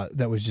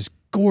that was just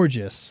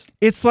gorgeous.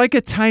 It's like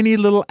a tiny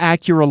little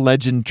Acura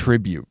Legend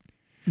tribute.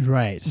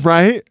 Right.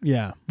 Right?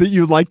 Yeah. That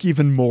you like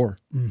even more.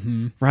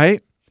 Mm-hmm.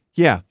 Right?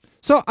 Yeah.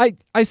 So I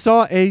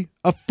saw a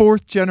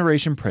 4th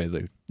generation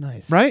Prelude.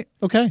 Nice. Right?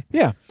 Okay.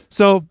 Yeah.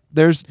 So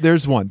there's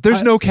one.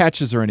 There's no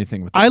catches or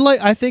anything with this.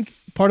 I think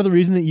part of the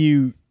reason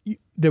that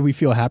that we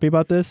feel happy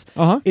about this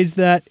Uh-huh. is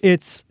that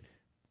it's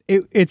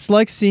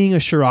like seeing a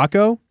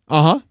Scirocco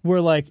Uh-huh.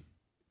 where like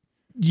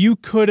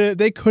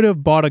they could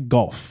have bought a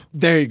Golf.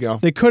 There you go.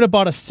 They could have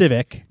bought a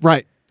Civic,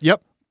 Right.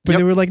 Yep. but Yep.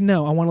 they were like,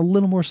 no, I want a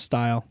little more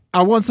style.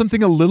 I want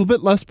something a little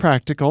bit less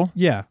practical.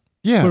 Yeah.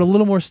 Yeah. But a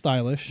little more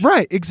stylish.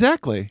 Right,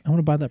 exactly. I want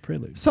to buy that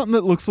Prelude. Something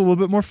that looks a little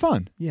bit more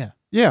fun. Yeah.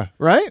 Yeah,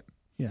 right?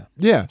 Yeah.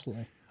 Yeah.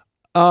 Absolutely.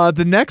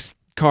 The next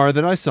car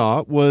that I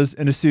saw was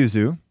an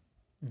Isuzu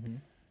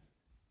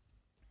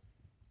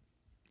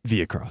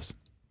Via-Cross.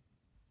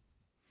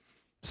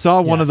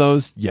 Saw one of Yes.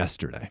 those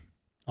yesterday.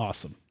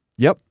 Awesome.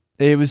 Yep.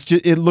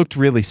 It looked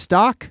really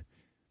stock.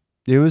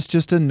 It was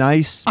just a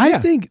nice. I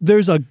yeah. think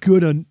there's a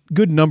good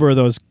number of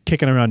those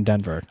kicking around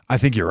Denver I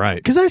think you're right.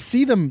 because I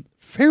see them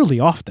fairly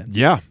often.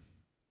 Yeah.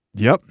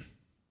 Yep.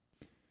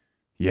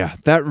 Yeah.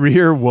 That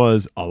rear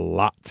was a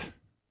lot.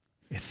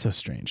 It's so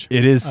strange.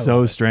 It is I so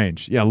love it.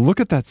 strange. Yeah. Look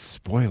at that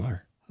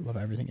spoiler. I love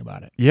everything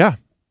about it. Yeah.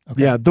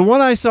 Okay. Yeah. The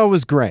one I saw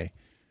was gray.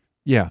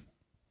 Yeah.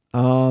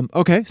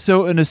 Okay,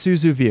 so an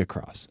Isuzu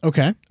Via-Cross.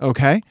 Okay.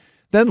 Okay.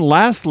 Then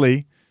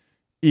lastly,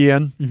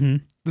 Ian,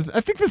 Mm-hmm.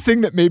 I think the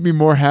thing that made me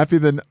more happy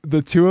than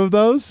the two of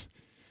those,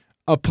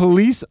 a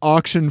police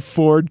auction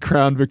Ford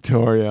Crown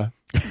Victoria.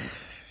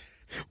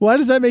 Why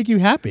does that make you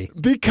happy?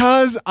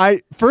 Because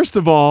first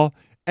of all,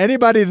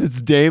 anybody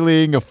that's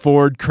dailying a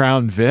Ford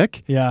Crown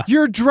Vic, Yeah.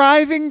 you're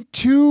driving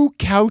two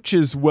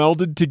couches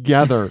welded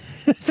together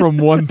from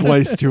one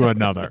place to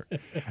another.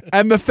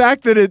 And the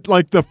fact that it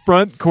like the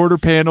front quarter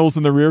panels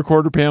and the rear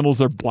quarter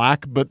panels are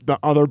black, but the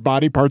other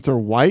body parts are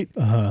white,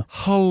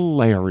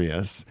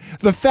 hilarious.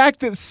 The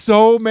fact that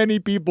so many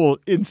people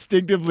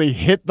instinctively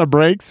hit the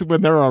brakes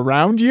when they're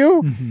around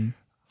you,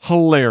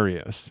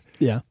 hilarious.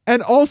 Yeah.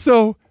 And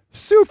also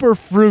super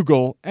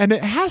frugal, and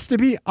it has to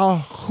be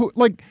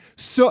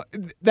so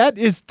that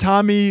is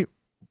Tommy,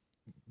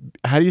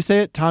 how do you say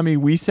it? Tommy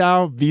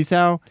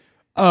Wiseau?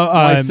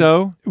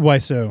 Why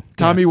so?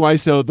 Tommy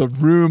Wiseau, the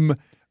room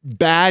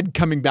bad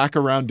coming back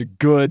around to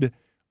good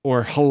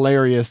or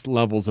hilarious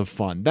levels of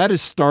fun. That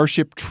is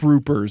Starship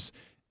Troopers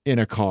in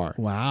a car.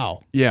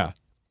 Wow. Yeah.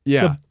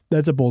 Yeah.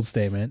 That's a bold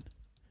statement.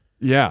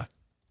 Yeah.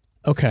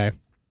 Okay.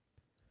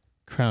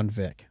 Crown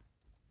Vic.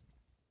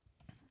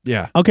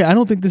 Yeah. Okay, I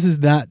don't think this is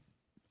that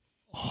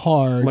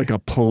hard. Like a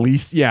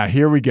police. Yeah,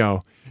 here we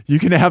go. You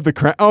can have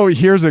the oh,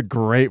 here's a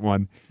great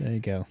one. There you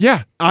go.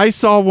 Yeah, I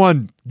saw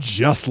one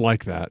just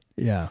like that.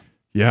 Yeah.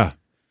 Yeah.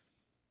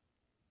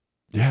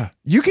 Yeah.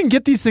 You can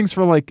get these things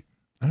for like,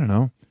 I don't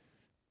know,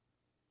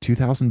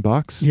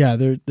 $2,000. Yeah,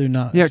 they're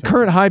not. Yeah, expensive.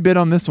 current high bid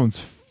on this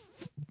one's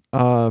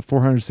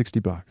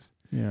 $460.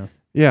 Yeah.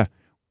 Yeah.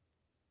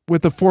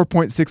 With a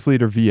 4.6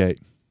 liter V8.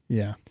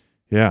 Yeah.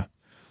 Yeah.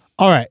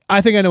 All right.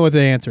 I think I know what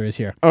the answer is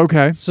here.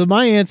 Okay. So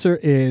my answer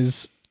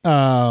is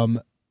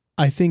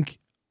I think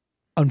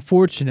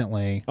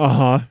unfortunately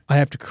Uh-huh. I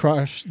have to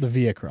crush the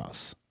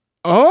Via-Cross.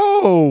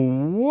 Oh,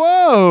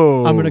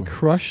 whoa. I'm going to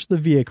crush the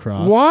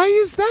Via-Cross. Why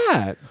is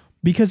that?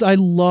 Because I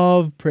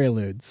love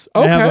Preludes.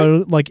 Okay. I have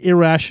a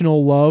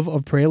irrational love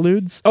of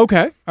Preludes.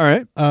 Okay. All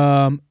right.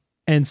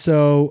 And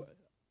so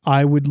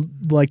I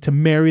would like to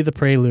marry the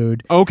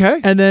Prelude.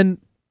 Okay. And then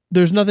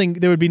there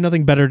would be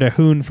nothing better to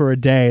hoon for a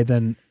day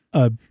than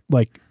a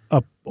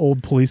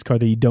old police car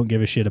that you don't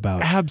give a shit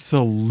about.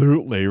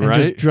 Absolutely, And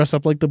right? just dress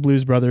up like the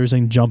Blues Brothers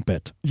and jump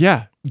it.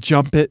 Yeah.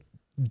 Jump it.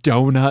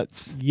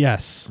 Donuts.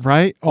 Yes.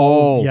 Right?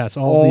 All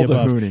all of the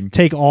the above. hooning.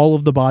 Take all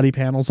of the body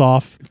panels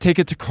off Take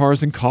it to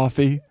Cars and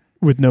Coffee.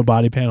 with no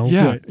body panels.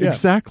 Yeah, Right.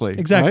 exactly.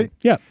 Exactly. Right?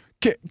 Yeah.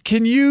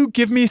 Can you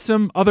give me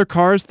some other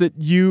cars that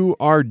you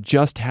are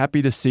just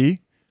happy to see?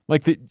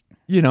 Like that,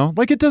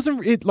 like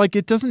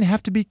it doesn't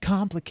have to be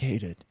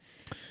complicated.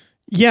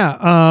 Yeah.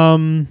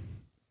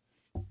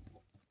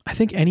 I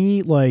think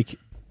any 80s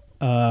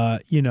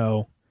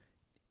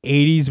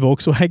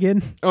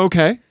Volkswagen,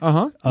 Okay.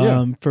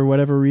 Yeah. for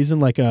whatever reason,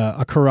 like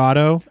a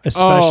Corrado,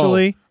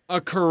 especially. A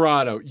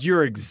Corrado.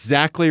 You're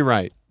exactly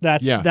right.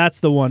 That's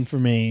the one for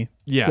me.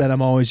 Yeah. That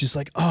I'm always just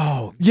like,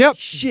 oh, Yep.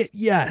 shit,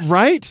 yes.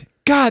 Right?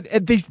 God,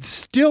 and they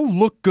still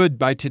look good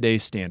by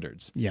today's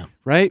standards. Yeah.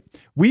 Right?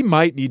 We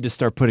might need to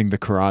start putting the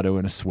Corrado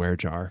in a swear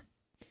jar.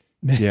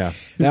 Yeah.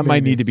 That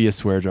might Maybe. need to be a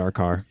swear jar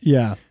car.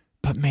 Yeah.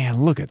 But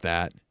man, look at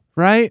that.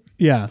 Right?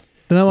 Yeah.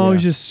 Then I'm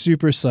always Yeah. just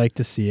super psyched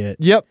to see it.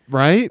 Yep.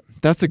 Right?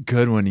 That's a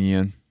good one,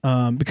 Ian.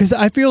 Because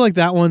I feel like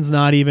that one's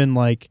not even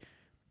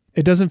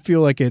it doesn't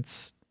feel like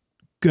it's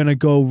gonna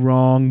go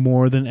wrong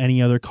more than any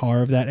other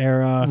car of that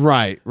era.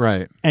 Right.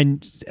 Right.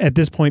 And at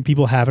this point,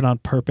 people have it on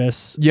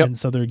purpose. Yep. And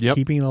so they're Yep.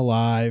 keeping it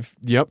alive.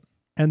 Yep.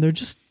 And they're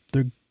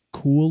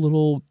cool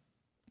little,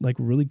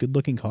 really good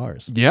looking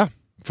cars. Yeah.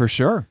 For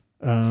sure.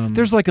 There's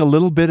There's a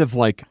little bit of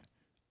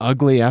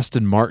ugly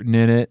Aston Martin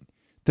in it.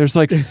 There's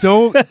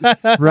so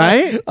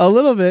right? a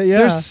little bit, yeah.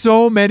 There's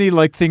so many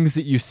things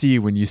that you see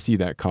when you see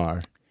that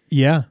car.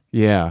 Yeah.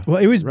 Yeah. Well,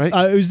 it was Right?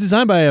 it was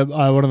designed by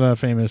one of the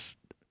famous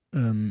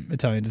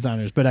Italian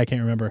designers, but I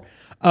can't remember.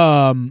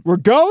 We're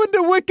going to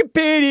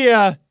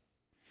Wikipedia.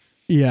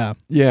 Yeah.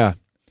 Yeah.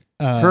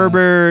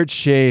 Herbert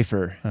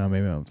Schaefer. Oh,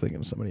 maybe I'm thinking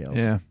of somebody else.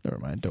 Yeah. Never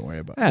mind. Don't worry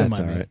about it. That's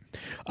all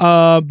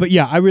right. But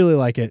yeah, I really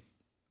like it.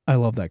 I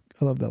love that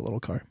little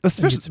car.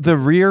 Especially the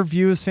rear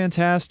view is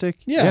fantastic.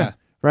 Yeah.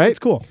 Right? It's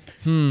cool.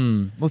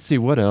 Let's see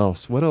what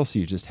else. What else are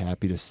you just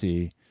happy to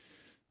see?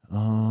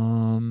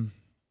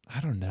 I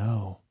don't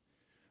know.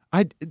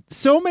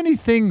 So many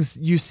things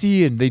you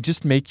see and they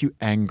just make you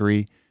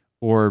angry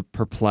or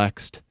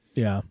perplexed.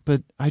 Yeah.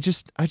 But I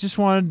just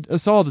wanted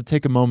us all to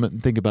take a moment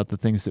and think about the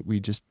things that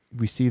we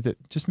see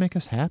that just make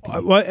us happy.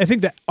 Well, I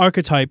think the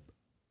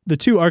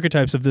two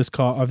archetypes of this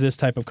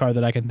type of car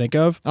that I can think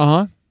of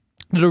that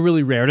are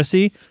really rare to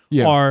see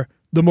are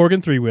the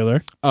Morgan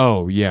three-wheeler.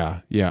 Oh,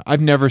 yeah. Yeah.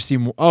 I've never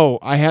seen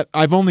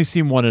I've only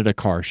seen one at a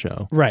car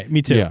show. Right,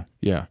 me too. Yeah.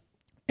 Yeah.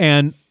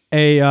 And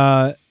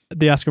the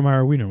Oscar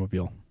Mayer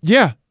Wienermobile.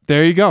 Yeah.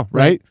 There you go.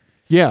 Right?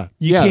 Yeah.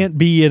 You can't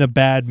be in a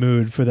bad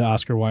mood for the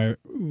Oscar Mayer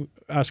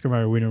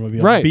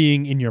Wienermobile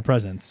being in your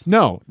presence.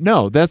 No,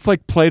 that's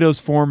like Plato's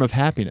form of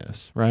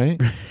happiness,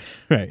 right?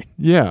 Right.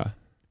 Yeah.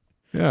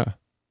 Yeah.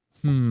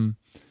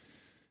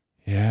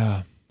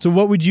 Yeah. So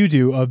what would you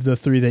do of the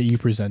three that you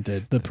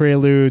presented? The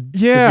Prelude,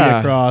 Yeah. the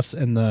Via Cross,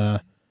 and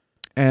the...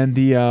 And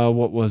the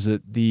what was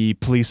it? The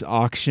police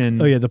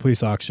auction. Oh, yeah, the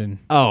police auction.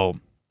 Oh,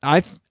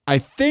 I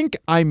think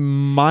I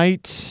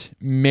might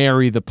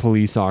marry the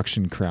police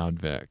auction Crown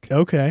Vic.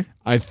 Okay.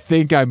 I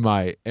think I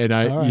might. And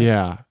All right.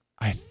 yeah,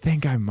 I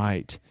think I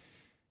might.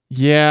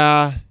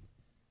 Yeah.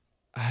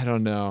 I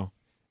don't know.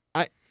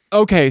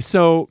 Okay,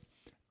 so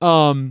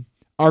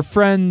our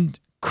friend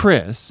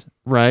Chris,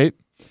 right?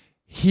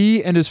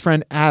 He and his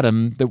friend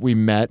Adam that we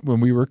met when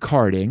we were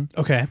karting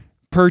Okay.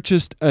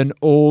 purchased an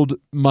old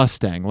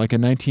Mustang, like a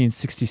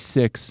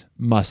 1966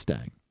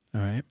 Mustang. All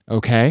right.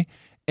 Okay?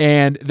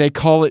 And they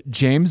call it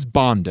James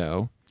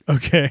Bondo.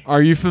 Okay.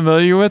 Are you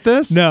familiar with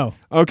this? No.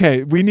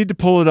 Okay, we need to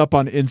pull it up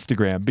on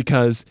Instagram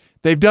because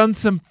they've done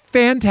some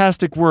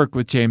fantastic work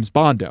with James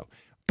Bondo.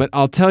 But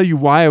I'll tell you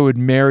why I would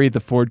marry the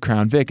Ford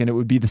Crown Vic, and it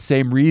would be the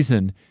same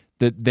reason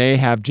that they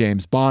have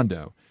James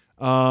Bondo.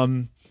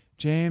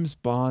 James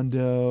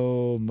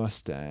Bondo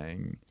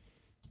Mustang.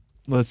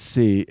 Let's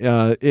see.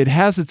 It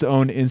has its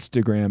own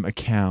Instagram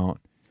account.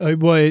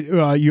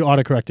 Well, you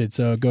autocorrected,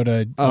 so go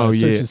to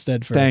search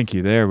instead for... Thank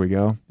you. There we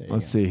go. There you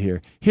Let's go. see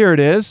here. Here it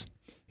is.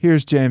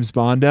 Here's James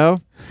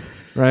Bondo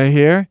right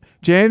here.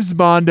 James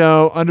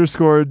Bondo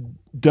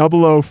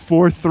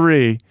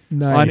 _0043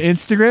 Nice. on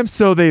Instagram.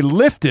 So they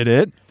lifted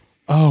it.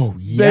 Oh,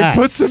 They yes.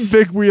 put some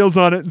big wheels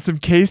on it and some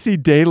Casey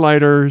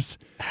daylighters.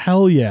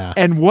 Hell yeah.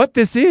 And what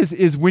this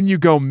is when you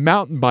go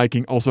mountain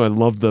biking. Also, I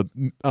love the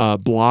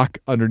block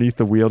underneath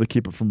the wheel to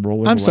keep it from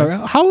rolling I'm away. sorry.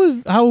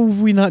 How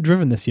have we not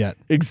driven this yet?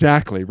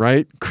 Exactly,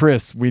 right?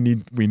 Chris, we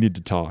need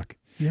to talk.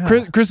 Yeah.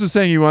 Chris was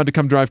saying he wanted to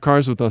come drive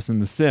cars with us in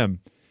the sim.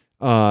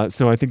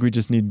 So I think we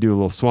just need to do a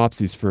little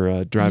swapsies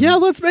for driving. Yeah,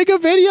 let's make a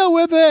video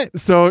with it.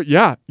 So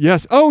yeah,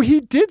 yes. Oh, he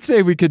did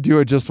say we could do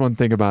a just one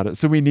thing about it.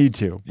 So we need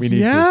to. We need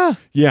to. Yeah.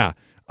 Yeah.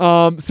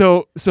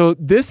 So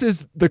this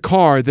is the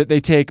car that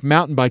they take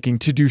mountain biking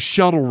to do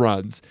shuttle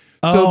runs.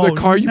 So the Oh,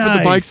 car you put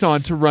the bikes nice. on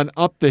to run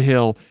up the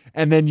hill,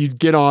 and then you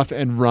get off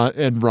and run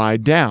and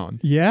ride down.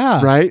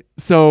 Yeah. Right.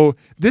 So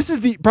this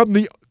is the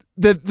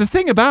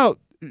thing about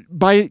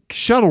bike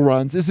shuttle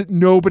runs is that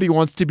nobody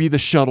wants to be the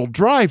shuttle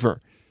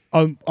driver.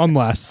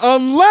 Unless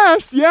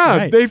Unless,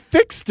 Right. they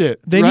fixed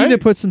it. they right? need to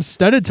put some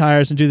studded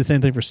tires and do the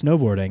same thing for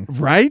snowboarding,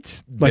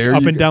 Right? like There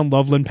up you and go. down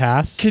Loveland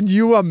Pass. Can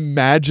you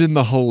imagine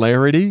the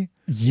hilarity?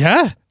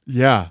 Yeah,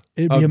 Yeah.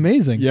 it'd be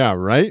amazing. Yeah,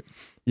 right?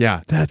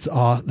 Yeah. That's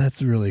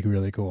That's really,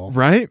 really cool.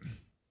 Right?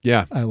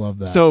 Yeah. I love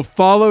that. So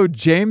follow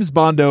James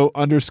Bondo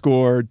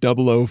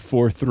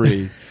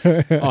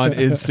 _0043 on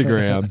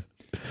Instagram.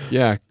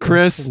 Yeah.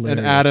 Chris and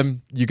hilarious.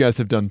 Adam, you guys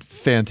have done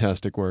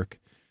fantastic work.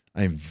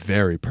 I am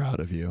very proud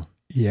of you.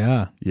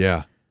 yeah,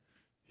 Yeah.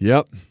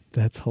 Yep.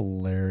 that's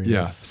hilarious.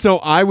 Yeah. So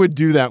I would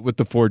do that with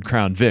the Ford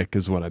Crown Vic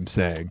is what I'm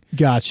saying.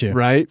 Gotcha.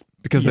 Right?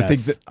 Because I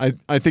think Yes. that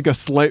I think a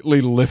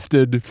slightly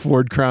lifted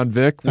Ford Crown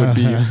Vic would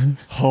be Uh-huh.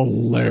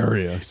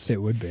 hilarious.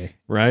 It would be.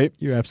 Right?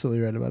 You're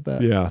absolutely right about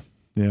that. Yeah.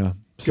 Yeah.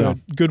 So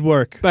Good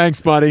work. thanks,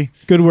 buddy.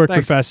 Good work,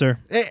 Thanks. Professor.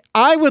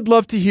 I would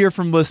love to hear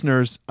from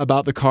listeners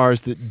about the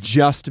cars that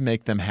just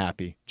make them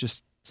happy.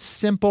 Just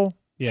simple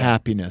Yeah.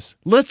 happiness.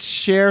 Let's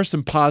share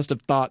some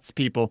positive thoughts,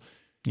 people.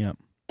 Yeah.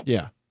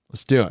 Yeah.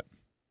 Let's do it.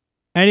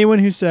 Anyone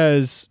who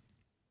says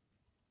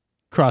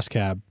cross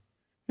cab,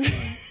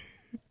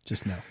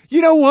 just no.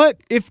 You know what?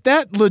 If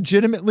that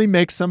legitimately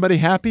makes somebody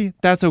happy,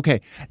 that's okay.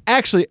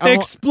 Actually,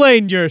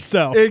 Explain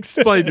yourself.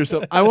 explain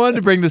yourself. I wanted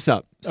to bring this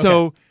up.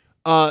 So,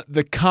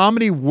 the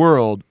comedy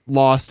world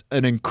lost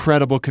an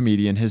incredible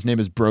comedian. His name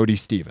is Brody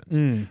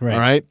Stevens.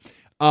 Right.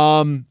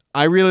 All right.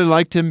 I really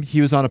liked him.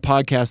 He was on a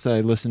podcast that I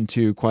listened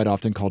to quite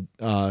often called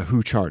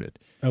Who Charted.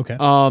 Okay.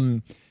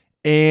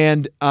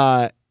 And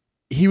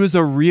he was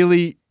a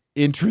really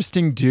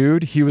interesting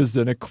dude. He was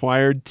an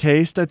acquired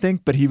taste, I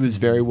think, but he was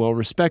very well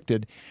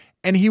respected.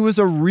 And he was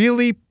a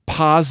really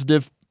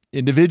positive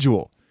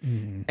individual.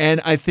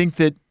 And I think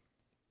that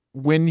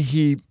when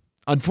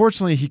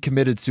unfortunately, he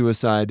committed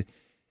suicide,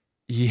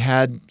 he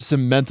had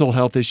some mental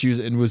health issues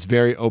and was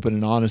very open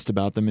and honest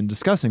about them and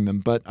discussing them.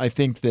 But I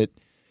think that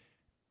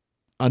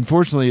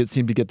unfortunately, it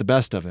seemed to get the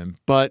best of him.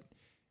 But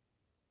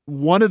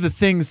one of the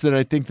things that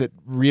I think that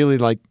really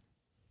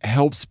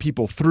helps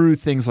people through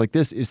things like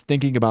this is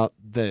thinking about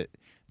the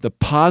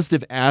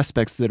positive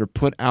aspects that are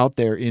put out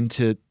there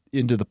into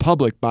the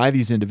public by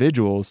these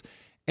individuals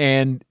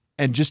and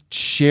just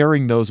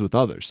sharing those with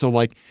others.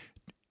 So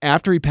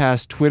after he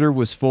passed, Twitter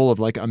was full of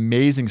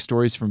amazing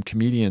stories from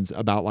comedians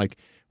about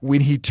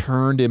when he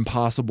turned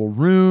impossible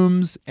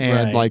rooms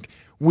and Right.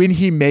 when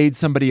he made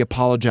somebody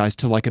apologize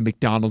to a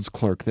McDonald's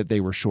clerk that they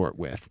were short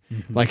with,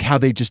 how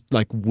they just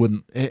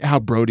how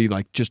Brody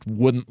just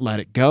wouldn't let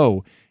it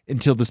go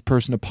until this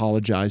person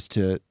apologized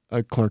to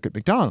a clerk at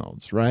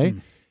McDonald's. Right.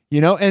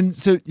 And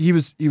so he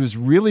was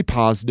really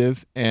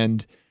positive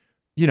and,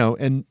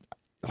 and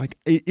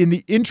in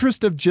the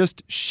interest of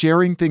just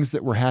sharing things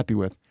that we're happy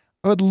with,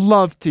 I would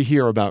love to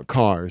hear about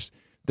cars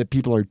that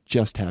people are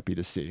just happy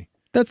to see.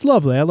 That's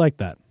lovely. I like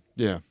that.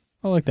 Yeah.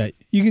 I like that.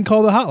 You can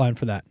call the hotline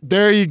for that.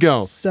 There you go.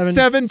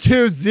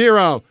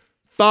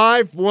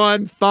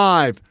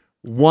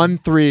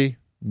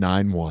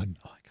 720-515-1391.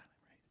 Oh, I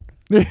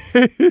got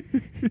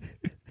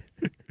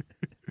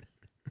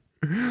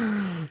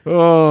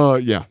Oh,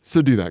 yeah.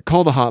 So do that.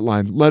 Call the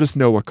hotline. Let us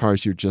know what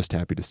cars you're just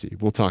happy to see.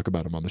 We'll talk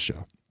about them on the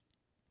show.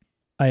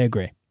 I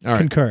agree. All right.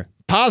 Concur.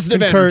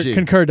 Positive energy.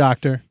 Concur,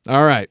 doctor.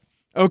 All right.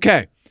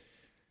 Okay.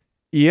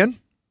 Ian?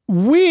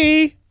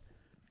 We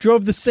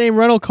drove the same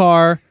rental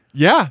car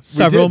Yeah.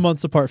 several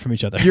months apart from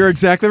each other. You're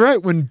exactly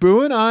right. When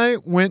Boo and I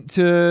went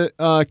to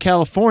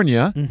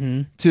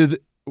California to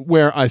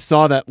where I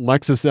saw that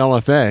Lexus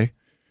LFA,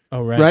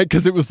 Oh, right. right?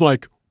 Because it was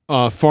like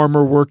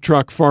farmer work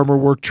truck,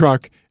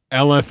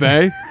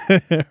 LFA.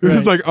 It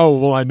was like, oh,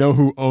 well, I know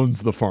who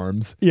owns the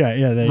farms. Yeah,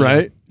 there you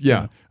Right? go.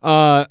 Yeah.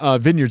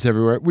 Vineyards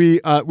everywhere. We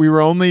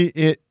were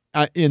only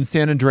in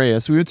San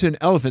Andreas. We went to an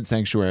elephant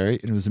sanctuary,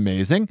 and it was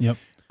amazing. Yep.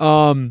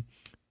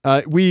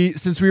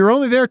 Since we were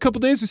only there a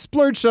couple days, we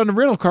splurged on a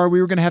rental car.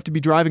 We were going to have to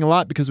be driving a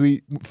lot because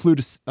we flew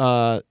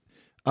to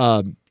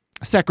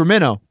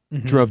Sacramento,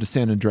 drove to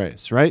San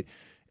Andreas, right?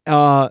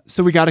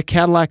 So we got a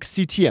Cadillac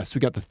CTS.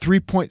 We got the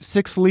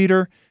 3.6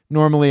 liter,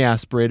 normally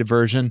aspirated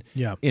version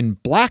in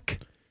black,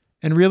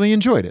 and really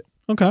enjoyed it.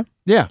 Okay.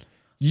 Yeah.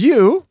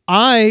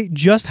 I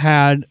just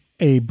had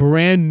a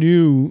brand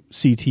new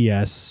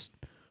CTS,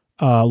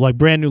 like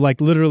brand new,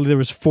 like literally there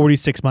was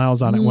 46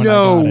 miles on it when I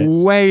got it.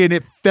 No way, and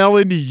it fell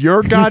into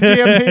your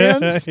goddamn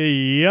hands?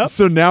 Yep.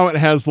 So now it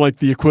has like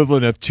the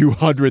equivalent of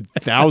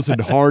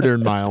 200,000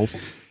 hard-earned miles.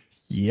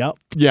 Yep.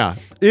 Yeah.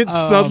 It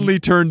suddenly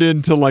turned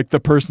into like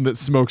the person that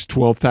smokes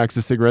 12 packs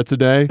of cigarettes a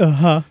day.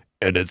 Uh-huh.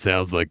 And it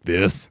sounds like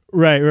this.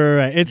 Right.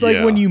 It's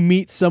like when you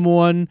meet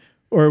someone,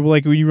 or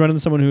like when you run into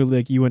someone who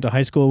like you went to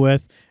high school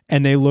with,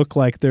 and they look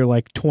like they're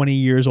like 20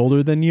 years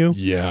older than you.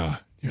 Yeah.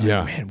 You're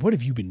like, man, what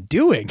have you been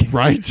doing?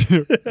 Right.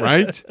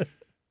 Right.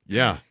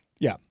 Yeah.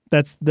 Yeah.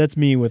 That's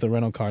me with a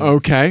rental car.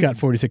 Okay. Got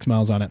 46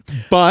 miles on it.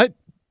 But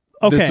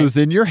Okay. this was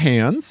in your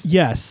hands.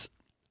 Yes.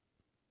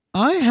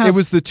 It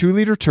was the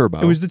 2-liter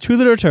turbo. It was the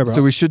 2-liter turbo.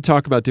 So we should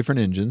talk about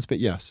different engines, but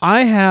yes.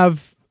 I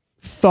have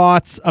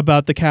thoughts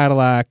about the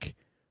Cadillac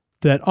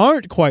that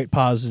aren't quite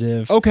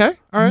positive. Okay.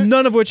 All right.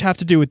 None of which have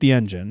to do with the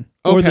engine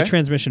or the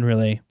transmission,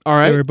 really. All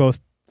right. They were both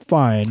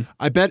fine.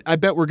 I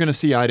bet we're going to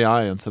see eye to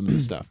eye on some of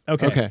this stuff.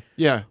 Okay.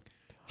 Yeah.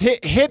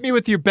 Hit me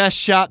with your best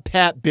shot,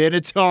 Pat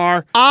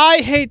Benatar. I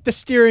hate the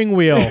steering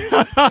wheel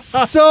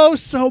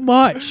so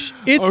much.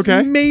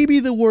 It's maybe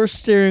the worst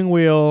steering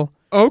wheel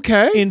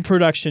in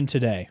production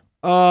today.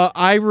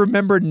 I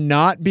remember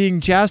not being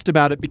jazzed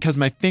about it because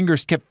my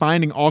fingers kept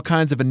finding all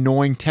kinds of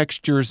annoying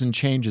textures and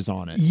changes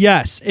on it.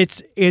 Yes,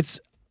 it's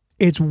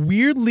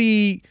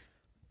weirdly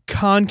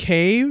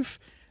concave.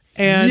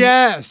 And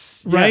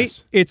right?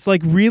 Yes. It's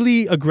like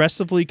really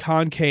aggressively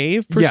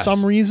concave for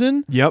some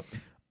reason. Yep.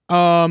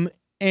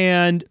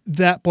 And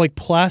that like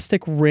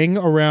plastic ring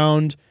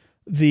around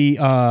the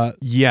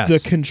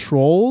the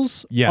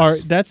controls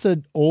that's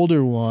an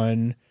older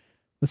one.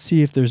 Let's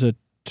see if there's a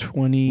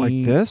 20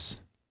 like this.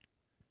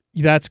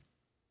 That's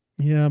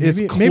maybe it's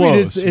close, maybe it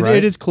is right?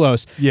 it is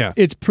close. Yeah.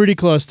 It's pretty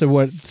close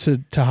to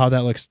to how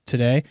that looks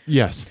today.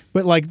 Yes.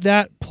 But like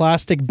that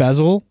plastic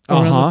bezel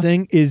around the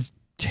thing is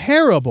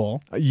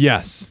terrible.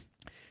 Yes.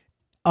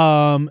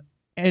 And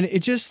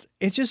it's just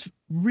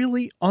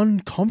really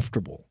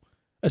uncomfortable,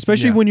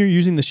 especially when you're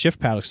using the shift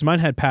paddle, because mine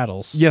had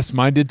paddles. Yes,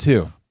 mine did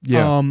too.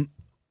 Yeah.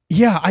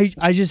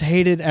 I just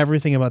hated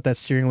everything about that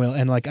steering wheel,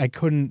 and like I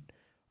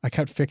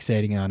kept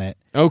fixating on it.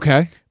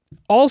 Okay.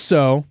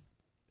 Also,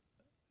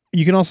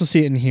 you can also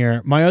see it in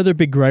here. My other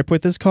big gripe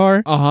with this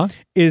car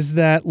is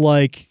that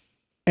like,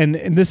 and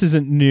this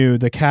isn't new,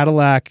 the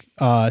Cadillac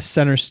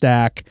center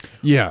stack.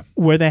 Yeah.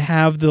 Where they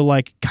have the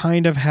like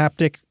kind of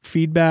haptic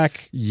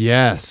feedback.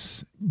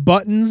 Yes.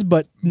 Buttons,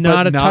 but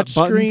not a touch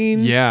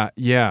screen. Yeah.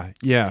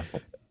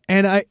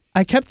 And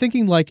I kept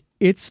thinking like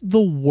it's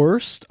the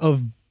worst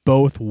of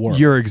both worlds.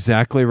 You're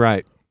exactly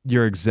right.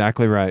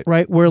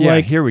 Right? Where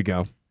like here we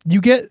go.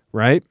 You get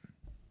right?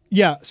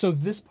 Yeah, so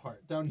this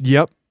part down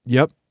here.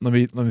 Yep. Let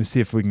me see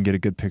if we can get a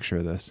good picture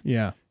of this.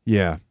 Yeah.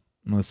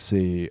 Let's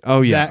see.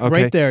 Oh yeah, that,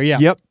 right there,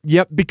 yeah.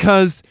 Yep,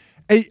 because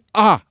I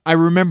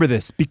remember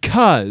this,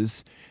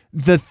 because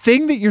the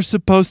thing that you're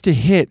supposed to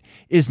hit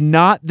is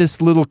not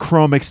this little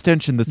chrome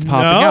extension that's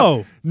popping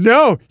out.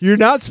 No, you're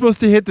not supposed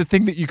to hit the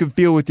thing that you can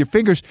feel with your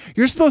fingers.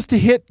 You're supposed to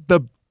hit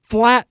the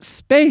flat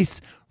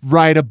space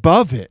right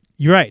above it.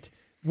 You're right.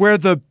 Where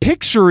the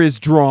picture is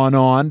drawn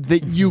on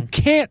that you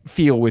can't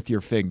feel with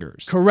your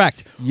fingers.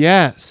 Correct.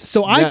 Yes.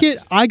 So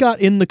I got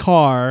in the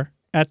car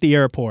at the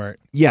airport.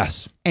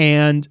 Yes.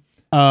 And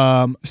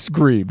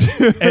screamed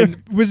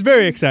and was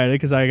very excited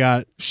because I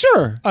got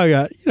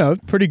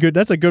pretty good.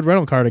 That's a good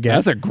rental car to get.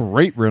 That's a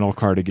great rental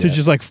car to get. To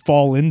just like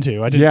fall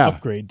into. I didn't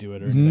upgrade to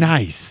it or anything.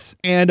 Nice.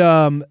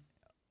 And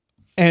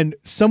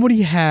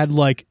somebody had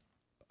like,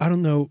 I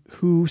don't know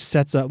who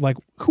sets up, like,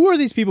 who are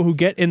these people who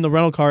get in the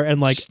rental car and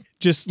like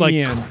just like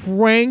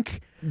crank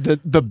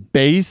the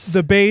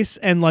bass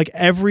and like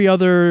every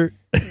other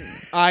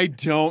I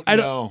don't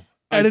know.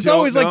 And it's don't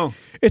always know. like,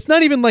 it's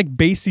not even like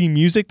bassy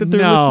music that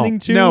they're listening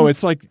to. No,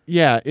 it's like,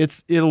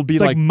 it'll be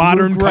It's like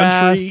modern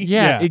bluegrass. country.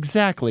 Yeah, Yeah.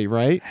 exactly,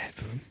 right?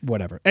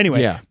 Whatever.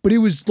 Anyway, Yeah. but it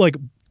was like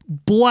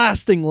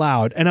blasting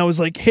loud, and I was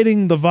like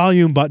hitting the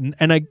volume button,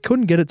 and I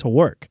couldn't get it to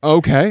work.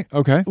 Okay.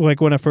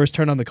 Like when I first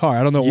turned on the car,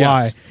 I don't know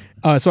Yes.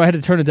 why. So I had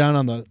to turn it down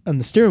on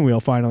the steering wheel.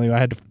 Finally, I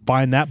had to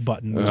find that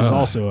button, which is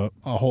also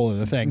a whole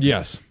other thing.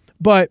 Yes.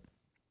 But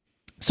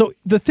so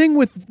the thing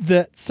with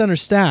the center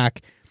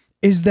stack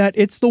is that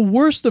it's the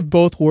worst of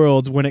both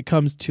worlds when it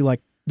comes to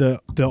like the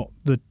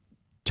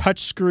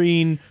touch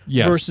screen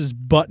Yes. versus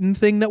button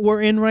thing that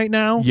we're in right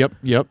now.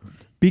 Yep.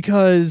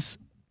 Because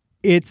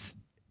it's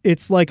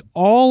like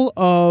all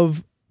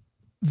of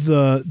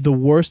the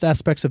worst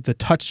aspects of the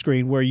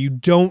touchscreen where you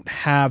don't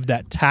have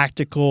that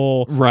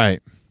tactical, Right.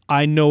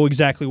 I know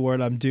exactly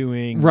what I'm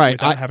doing Right,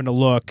 without having to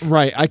look.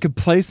 Right. I could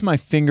place my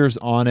fingers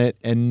on it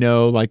and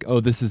know like, oh,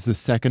 this is the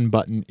second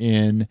button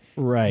in.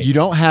 Right. You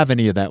don't have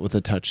any of that with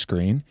a touch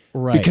screen.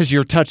 Right. Because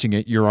you're touching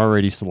it, you're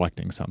already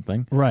selecting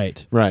something.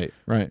 Right. Right.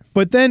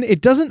 But then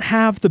it doesn't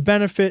have the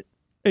benefit,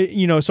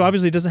 so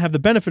obviously it doesn't have the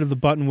benefit of the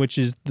button, which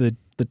is the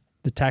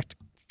tactic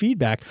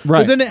feedback. Right.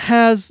 But then it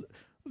has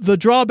the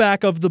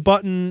drawback of the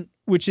button,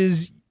 which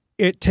is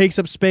it takes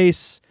up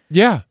space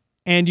Yeah.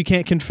 and you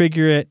can't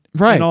configure it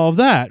Right. and all of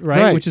that,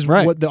 right? Right, Which is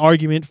right. what the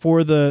argument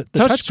for the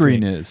Touch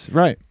screen is.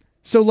 Right.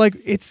 So like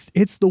it's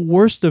the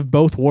worst of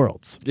both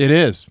worlds. It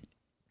is.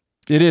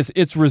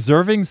 It's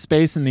reserving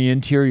space in the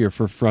interior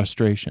for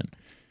frustration.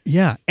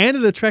 Yeah. And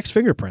it attracts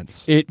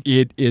fingerprints. It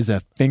is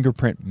a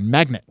fingerprint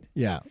magnet.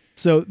 Yeah.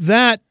 So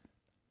that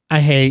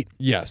I hate.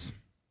 Yes.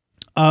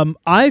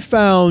 I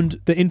found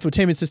the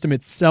infotainment system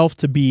itself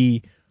to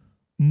be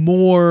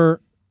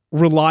more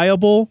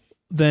reliable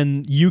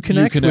than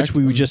Uconnect, Uconnect, which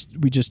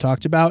we just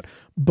talked about,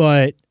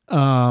 but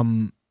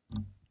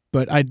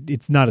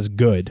it's not as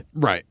good.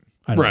 Right.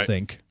 I don't Right.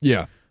 think.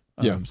 Yeah.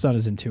 Yeah. It's not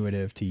as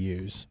intuitive to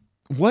use.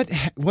 What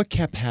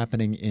kept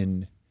happening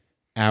in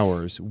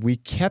ours? We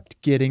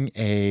kept getting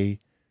a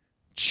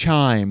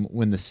chime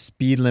when the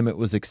speed limit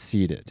was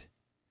exceeded.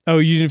 Oh,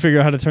 you didn't figure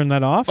out how to turn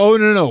that off? Oh,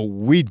 no,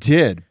 we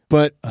did.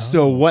 But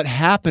so Oh. what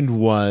happened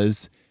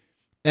was,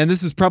 and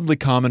this is probably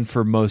common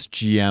for most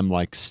GM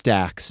like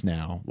stacks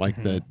now,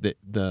 like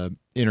the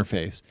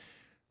interface.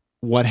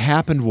 What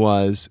happened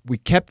was we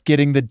kept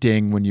getting the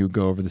ding when you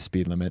go over the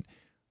speed limit.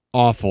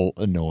 Awful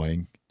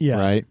annoying. Yeah.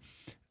 Right.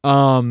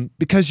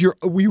 Because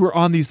we were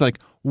on these like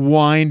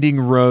winding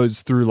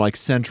roads through like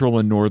central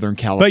and northern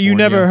California. But you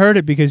never heard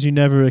it because you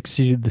never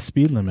exceeded the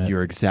speed limit.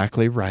 You're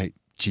exactly right,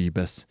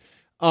 Jeebus.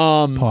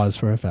 Pause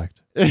for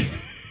effect.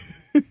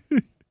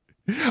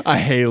 A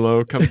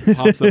halo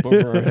pops up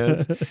over our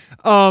heads.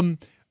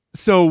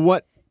 So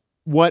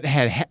what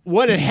had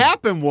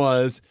happened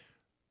was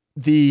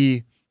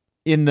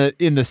in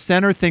the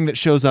center thing that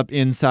shows up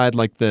inside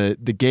like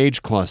the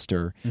gauge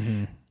cluster,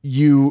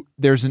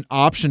 there's an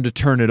option to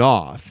turn it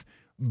off,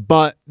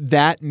 but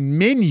that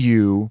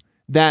menu,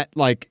 that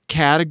like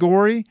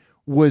category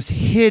was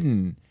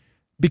hidden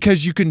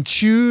because you can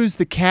choose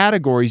the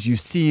categories you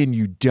see and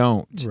you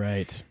don't.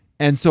 Right.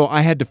 And so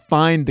I had to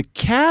find the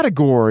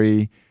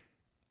category,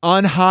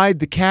 unhide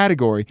the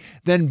category,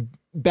 then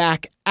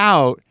back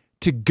out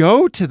to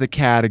go to the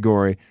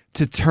category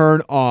to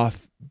turn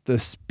off the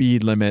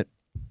speed limit.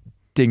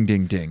 Ding,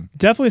 ding, ding.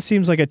 Definitely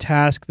seems like a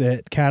task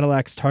that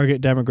Cadillac's target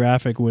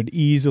demographic would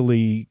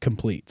easily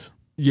complete.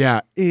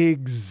 Yeah,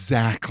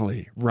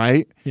 exactly.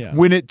 Right? Yeah.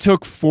 When it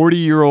took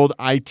 40-year-old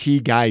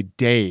IT guy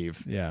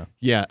Dave. Yeah.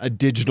 Yeah, a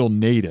digital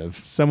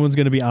native. Someone's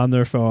going to be on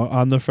the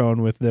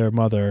phone with their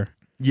mother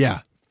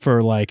Yeah.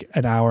 for like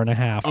an hour and a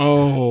half.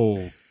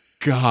 Oh,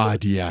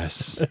 God,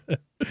 yes.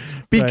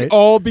 Right.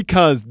 All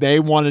because they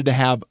wanted to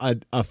have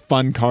a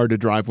fun car to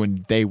drive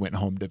when they went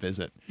home to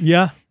visit.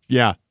 Yeah.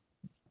 Yeah.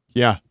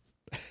 Yeah.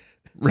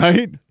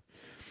 Right?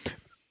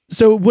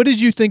 So what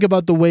did you think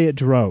about the way it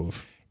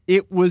drove?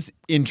 It was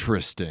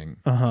interesting.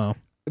 Uh-huh.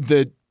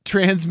 The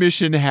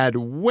transmission had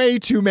way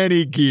too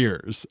many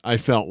gears, I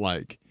felt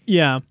like.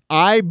 Yeah.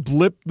 I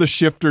blipped the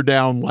shifter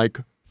down like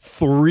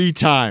 3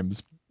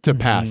 times to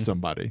pass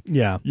somebody.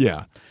 Yeah.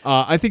 Yeah.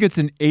 I think it's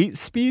an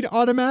 8-speed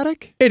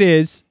automatic. It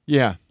is.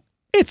 Yeah.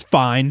 It's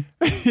fine.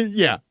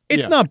 Yeah.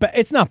 It's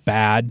not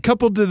bad.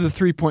 Coupled to the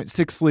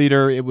 3.6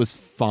 liter, it was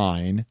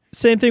fine.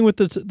 Same thing with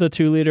the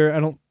 2 liter.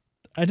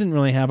 I didn't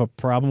really have a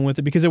problem with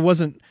it because I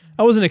wasn't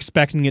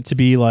expecting it to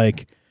be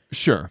like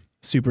Sure.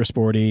 super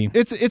sporty.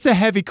 It's a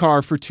heavy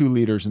car for 2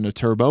 liters and a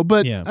turbo,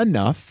 but Yeah.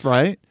 enough,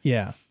 right?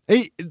 Yeah.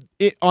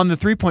 It on the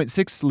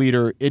 3.6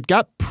 liter, it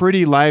got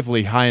pretty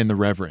lively high in the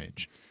rev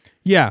range.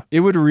 Yeah. It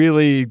would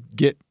really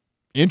get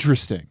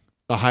interesting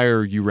the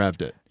higher you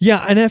revved it.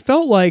 Yeah, and it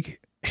felt like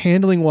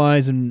handling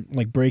wise and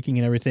like braking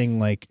and everything,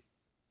 like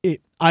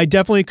I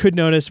definitely could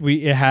notice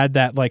it had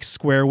that like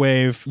square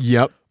wave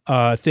Yep.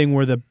 thing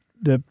where the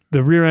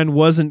rear end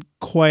wasn't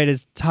quite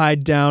as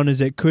tied down as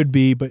it could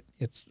be, but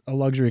it's a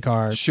luxury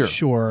car. Sure.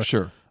 Sure.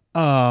 Sure.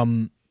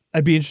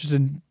 I'd be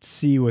interested to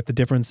see what the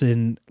difference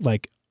in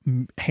like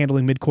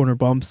handling mid-corner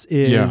bumps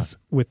is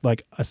with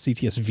like a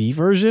CTS-V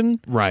version.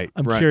 Right.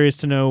 I'm curious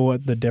to know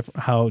what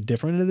how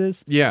different it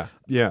is. Yeah.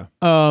 Yeah.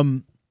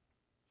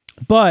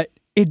 But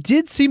it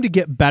did seem to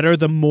get better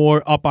the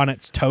more up on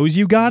its toes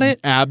you got it.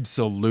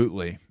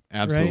 Absolutely.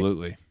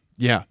 Absolutely. Right?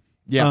 Yeah.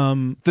 Yeah.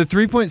 The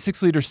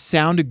 3.6 liter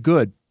sounded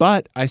good,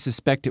 but I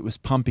suspect it was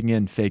pumping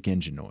in fake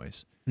engine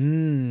noise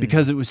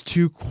because it was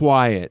too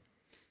quiet.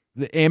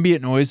 The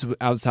ambient noise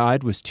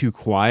outside was too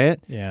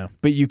quiet. Yeah.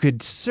 But you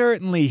could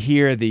certainly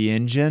hear the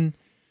engine,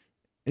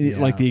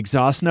 like the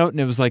exhaust note, and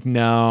it was like,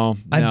 no,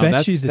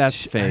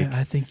 that's fake.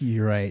 I think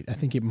you're right. I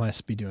think it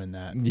must be doing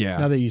that. Yeah.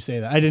 Now that you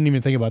say that. I didn't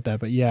even think about that,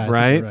 but yeah. I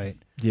right? think you're right.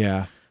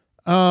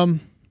 Yeah.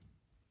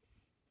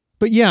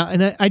 But yeah,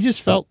 and I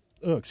just felt,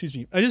 excuse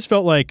me. I just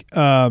felt like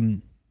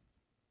the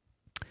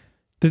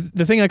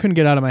thing I couldn't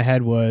get out of my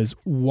head was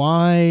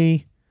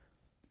why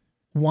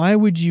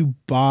would you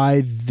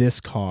buy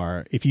this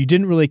car if you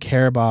didn't really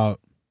care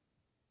about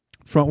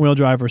front wheel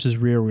drive versus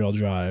rear wheel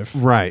drive?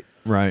 Right,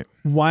 right.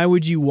 Why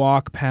would you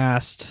walk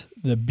past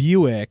the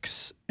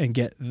Buicks and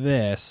get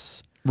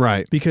this?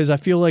 Right. Because I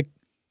feel like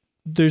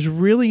there's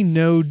really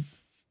no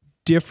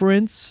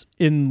difference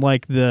in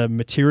like the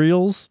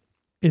materials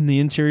in the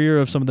interior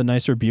of some of the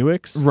nicer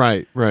Buicks.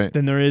 Right, right.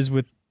 Than there is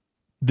with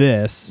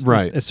this.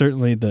 Right.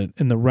 Certainly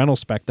in the rental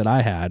spec that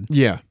I had.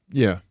 Yeah,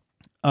 yeah.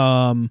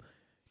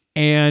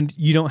 And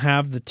you don't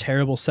have the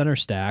terrible center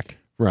stack.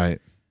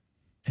 Right.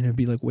 And it would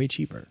be like way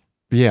cheaper.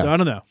 Yeah. So I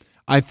don't know.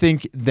 I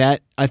think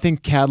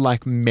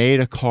Cadillac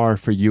made a car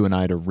for you and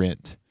I to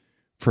rent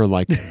for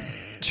like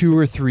 2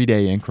 or 3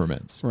 day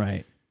increments.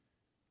 Right.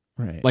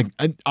 Right. Like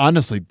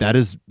honestly,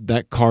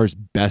 that car's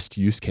best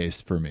use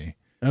case for me.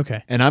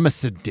 Okay. And I'm a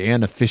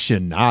sedan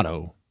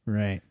aficionado.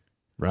 Right.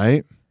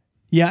 Right?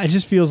 Yeah, it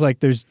just feels like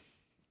there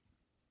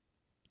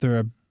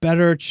are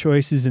better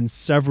choices in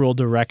several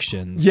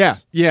directions. Yeah,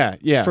 yeah,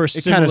 yeah. For it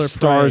kind similar of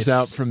stars price.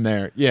 out from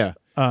there. Yeah.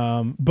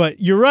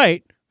 But you're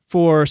right.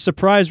 For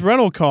surprise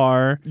rental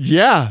car,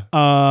 yeah,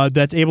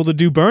 that's able to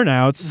do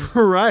burnouts,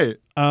 right?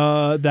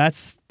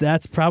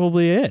 That's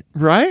probably it,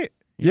 right?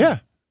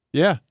 Yeah,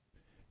 yeah,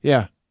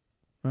 yeah.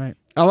 Right.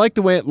 I like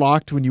the way it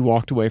locked when you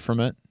walked away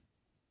from it.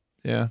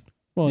 Yeah.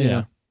 Well,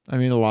 yeah. I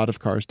mean, a lot of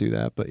cars do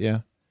that, but yeah.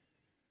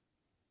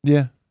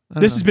 Yeah.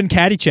 This has been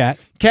Caddy Chat.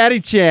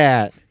 Caddy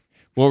Chat.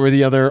 What were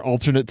the other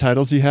alternate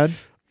titles you had?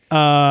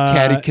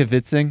 Caddy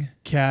Kivitzing.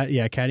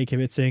 Caddy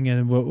Kivitzing,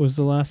 and what was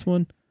the last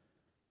one?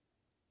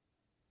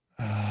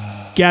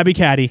 Gabby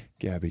Caddy.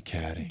 Gabby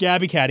Caddy.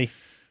 Gabby Caddy.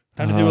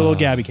 Time to do a little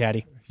Gabby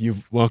Caddy.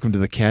 Welcome to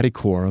the Caddy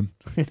Quorum.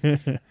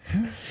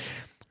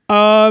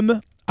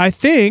 I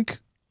think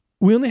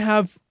we only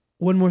have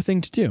one more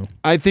thing to do.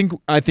 I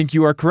think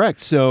you are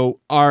correct. So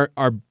our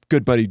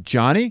good buddy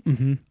Johnny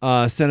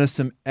sent us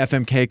some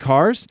FMK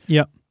cars.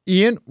 Yep.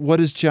 Ian,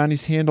 what is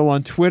Johnny's handle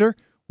on Twitter?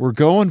 We're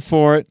going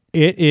for it.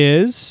 It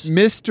is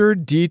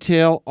Mr.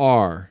 Detail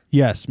R.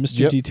 Yes,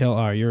 Mr. Detail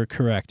R. You're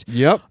correct.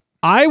 Yep.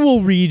 I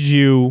will read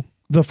you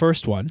the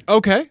first one.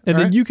 Okay. And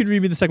then you can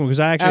read me the second one because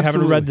I actually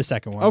haven't read the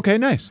second one. Okay,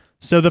 nice.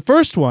 So the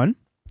first one,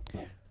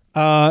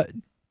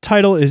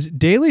 title is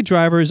Daily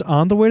Drivers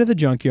on the Way to the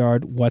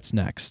Junkyard. What's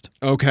next?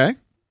 Okay.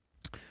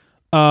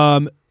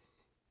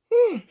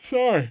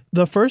 Sorry.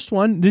 The first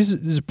one, this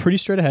is pretty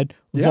straight ahead.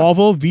 Yeah.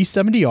 Volvo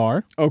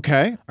V70R.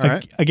 Okay. All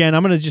right. Again,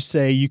 I'm going to just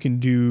say you can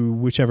do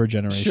whichever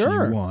generation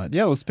you want.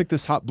 Yeah, let's pick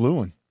this hot blue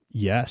one.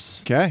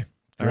 Yes. Okay.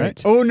 All Great.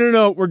 right. Oh,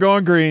 no. We're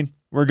going green.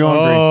 We're going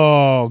green.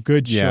 Oh,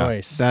 good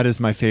choice. That is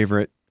my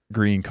favorite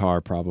green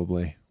car,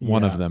 probably.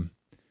 One of them.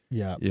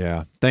 Yeah.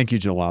 Yeah. Thank you,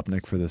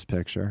 Jalopnik, for this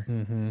picture.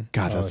 Mm-hmm.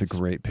 God, that's a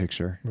great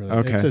picture. Really,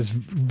 okay. It says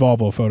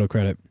Volvo photo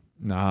credit.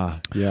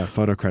 Yeah.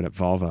 Photo credit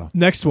Volvo.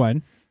 Next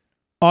one,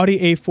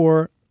 Audi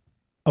A4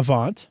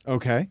 Avant.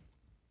 Okay.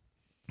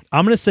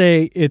 I'm going to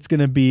say it's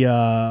going to be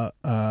a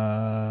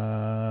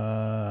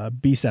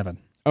B7.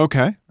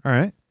 Okay. All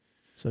right.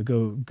 So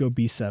go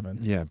B7.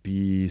 Yeah,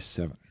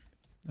 B7.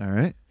 All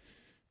right.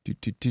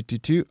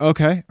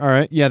 Okay. All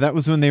right. Yeah, that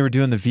was when they were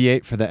doing the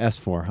V8 for the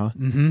S4, huh?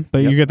 Mm-hmm. But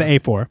you get the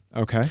A4.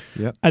 Okay.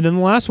 Yep. And then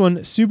the last one,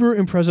 Subaru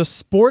Impreza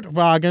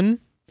Sportwagen.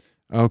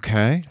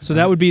 Okay. So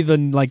that would be the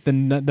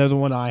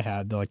one I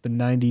had, the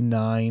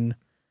 99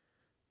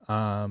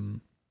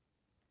 Impreza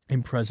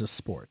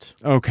Sport.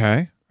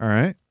 Okay. All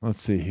right.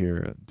 Let's see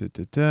here.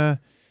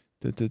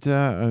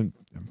 I'm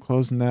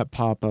closing that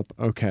pop-up.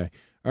 Okay.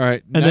 All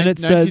right. And then it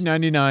says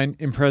 1999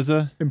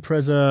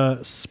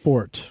 Impreza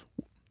Sport.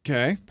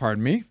 Okay.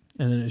 Pardon me.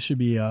 And then it should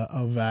be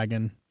a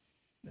wagon.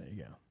 There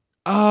you go.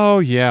 Oh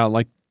yeah,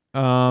 like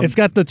it's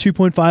got the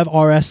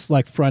 2.5 RS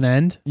like front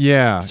end.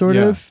 Yeah. Sort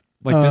of.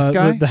 Like this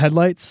guy? The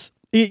headlights.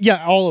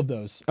 Yeah, all of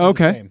those.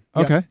 Okay.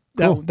 Okay. Yep.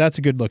 Cool. That's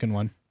a good looking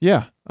one.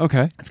 Yeah.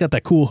 Okay. It's got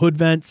that cool hood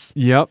vents.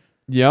 Yep.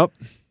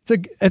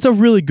 It's a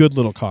really good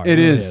little car. It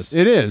is.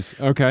 It is.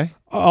 Okay.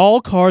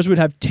 All cars would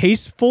have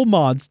tasteful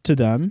mods to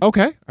them.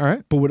 Okay. All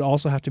right. But would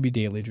also have to be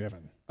daily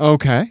driven.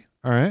 Okay.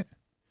 All right.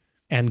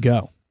 And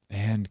go.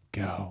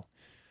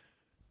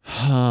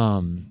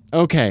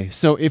 Okay.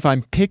 So if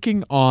I'm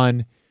picking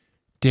on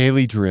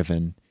daily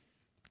driven,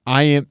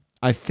 I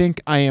I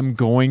think I am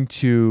going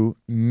to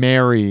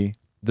marry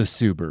the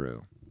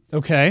Subaru,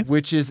 Okay.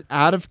 which is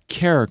out of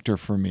character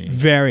for me.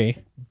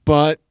 Very.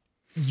 But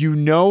you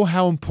know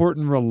how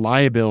important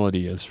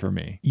reliability is for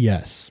me.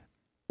 Yes.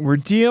 We're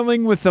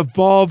dealing with a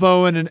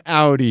Volvo and an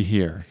Audi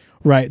here.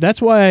 Right.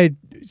 That's why I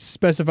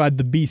specified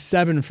the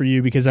B7 for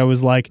you, because I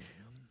was like,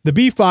 the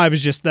B5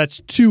 is just,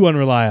 that's too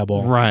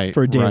unreliable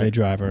for a daily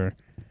driver.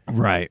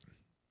 Right.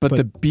 But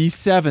the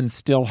B7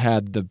 still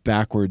had the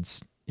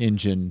backwards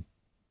engine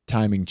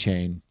timing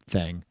chain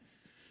thing.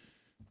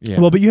 Yeah.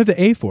 Well, but you have the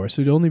A4,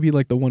 so it'd only be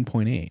like the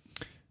 1.8.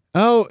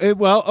 Oh,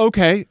 well,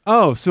 okay.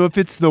 Oh, so if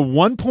it's the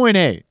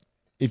 1.8,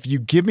 if you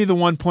give me the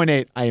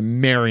 1.8, I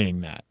am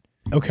marrying that.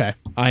 Okay.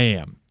 I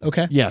am.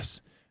 Okay.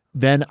 Yes.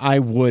 Then I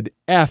would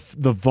F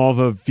the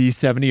Volvo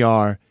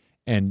V70R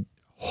and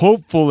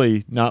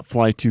hopefully not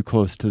fly too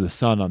close to the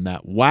sun on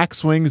that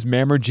wax wings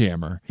mammer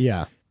jammer.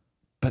 Yeah.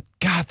 But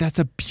God, that's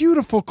a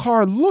beautiful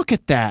car. Look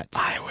at that.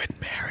 I would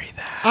marry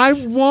that. I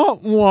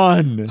want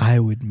one. I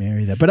would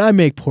marry that, but I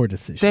make poor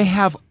decisions. They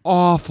have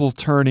awful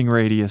turning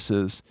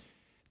radiuses.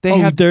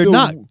 They're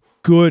not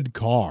good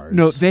cars.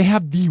 No, they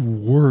have the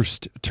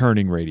worst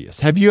turning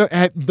radius. Have you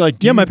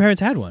Yeah, my parents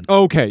had one.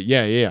 Okay,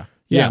 yeah.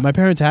 Yeah, my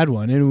parents had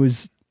one, and it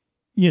was,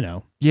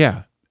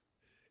 Yeah.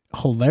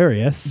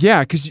 hilarious.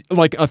 Yeah, because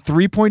like a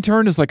 3-point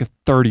turn is like a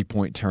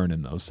 30-point turn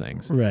in those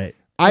things. Right.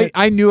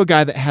 I knew a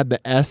guy that had the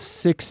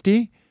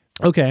S60R,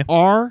 Okay.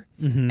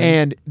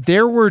 and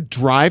there were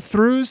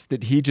drive-throughs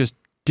that he just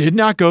did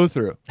not go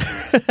through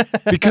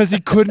because he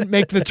couldn't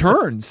make the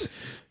turns.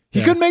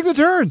 He couldn't make the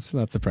turns. It's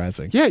not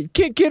surprising. Yeah, you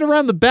can't get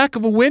around the back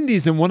of a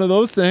Wendy's in one of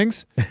those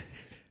things.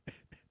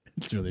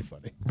 It's really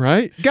funny.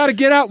 Right? Got to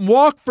get out and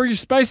walk for your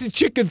spicy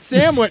chicken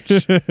sandwich.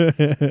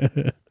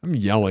 I'm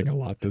yelling a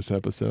lot this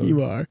episode.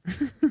 You are.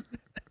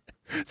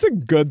 It's a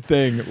good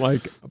thing.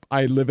 Like,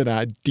 I live in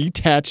a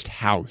detached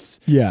house.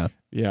 Yeah.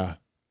 Yeah.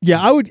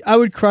 Yeah, I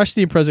would crush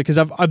the Impreza because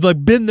I've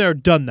like been there,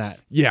 done that.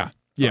 Yeah.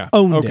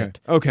 Owned okay. it.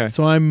 Okay.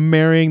 So I'm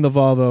marrying the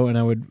Volvo, and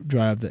I would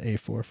drive the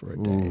A4 for a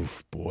day.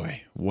 Oof,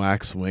 boy.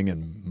 Wax wing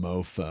and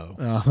mofo.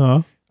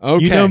 Uh-huh.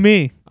 Okay. You know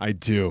me. I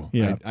do.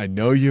 Yeah. I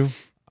know you.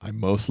 I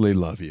mostly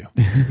love you.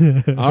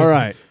 All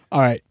right.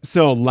 All right.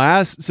 So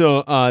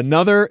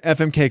another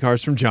FMK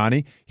cars from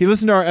Johnny. He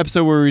listened to our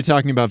episode where we were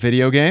talking about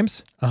video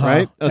games,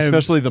 right?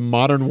 Especially the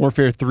Modern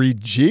Warfare 3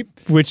 Jeep,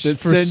 which that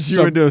sends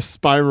you into a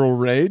spiral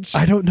rage.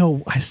 I don't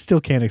know. I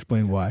still can't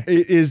explain why.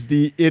 It is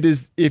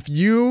if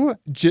you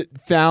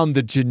found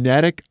the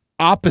genetic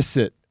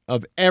opposite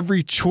of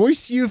every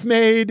choice you've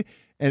made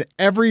and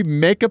every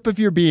makeup of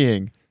your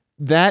being,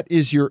 that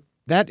is your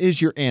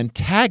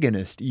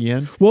antagonist,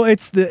 Ian. Well,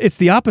 it's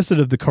the opposite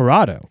of the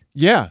Corrado.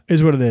 Yeah.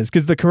 Is what it is.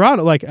 Because the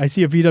Corrado, like I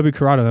see a VW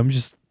Corrado, I'm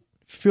just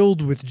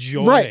filled with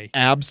joy. Right.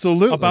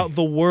 Absolutely. About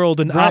the world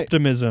and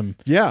optimism.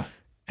 Yeah.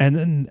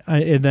 And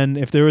then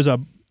if there was a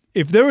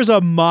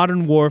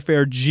Modern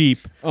Warfare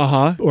Jeep,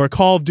 or a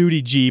Call of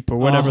Duty Jeep, or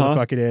whatever the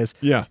fuck it is,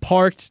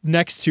 parked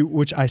next to,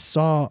 which I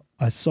saw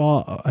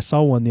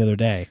one the other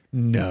day.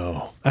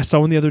 No. I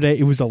saw one the other day.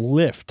 It was a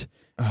Lyft.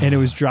 And it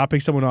was dropping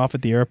someone off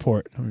at the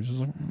airport. I was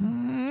just like,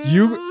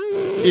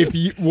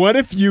 what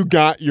if you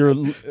got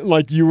you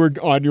were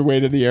on your way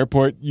to the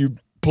airport, you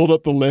pulled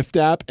up the Lyft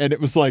app, and it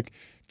was like,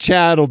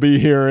 Chad will be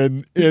here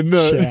in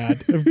the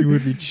Chad. It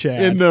would be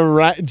Chad in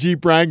the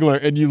Jeep Wrangler,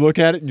 and you look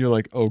at it and you're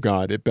like, oh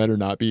God, it better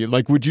not be.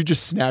 Like, would you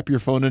just snap your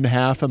phone in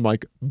half and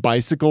like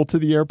bicycle to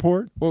the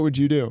airport? What would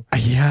you do?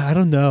 Yeah, I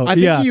don't know. I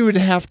think you would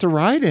have to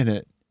ride in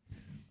it.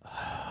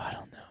 I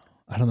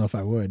don't know if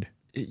I would.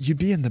 You'd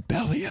be in the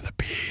belly of the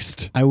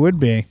beast. I would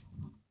be.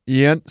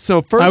 Ian,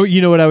 so first...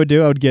 you know what I would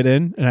do? I would get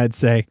in and I'd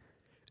say,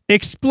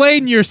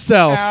 explain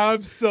yourself.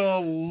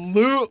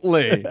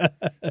 Absolutely.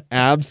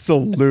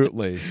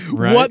 Absolutely.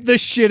 Right? What the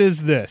shit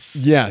is this?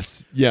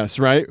 Yes,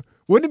 right?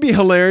 Wouldn't it be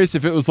hilarious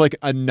if it was like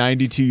a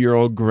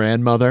 92-year-old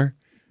grandmother?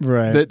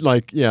 Right.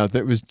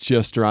 That was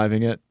just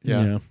driving it.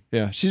 Yeah.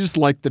 She just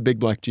liked the big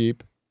black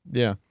Jeep.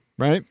 Yeah.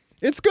 Right?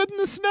 It's good in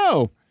the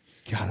snow.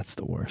 God, it's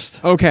the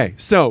worst. Okay,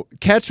 so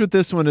catch with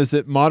this one is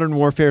that Modern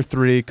Warfare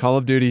 3, Call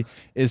of Duty,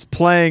 is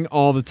playing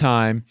all the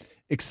time.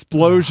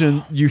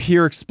 You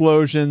hear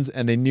explosions,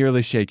 and they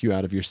nearly shake you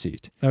out of your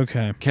seat.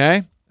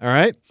 Okay? All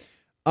right?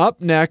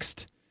 Up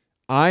next,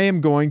 I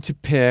am going to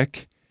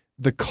pick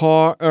the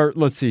car, or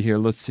let's see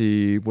here.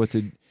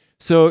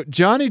 So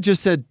Johnny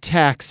just said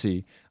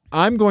taxi.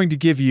 I'm going to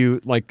give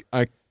you like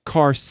a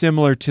car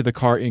similar to the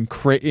car in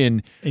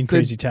Crazy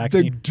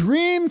Taxi. The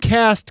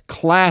Dreamcast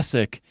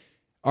classic.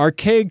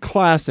 Arcade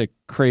classic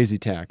Crazy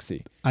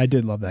Taxi. I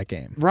did love that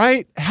game.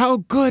 Right?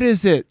 How good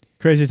is it?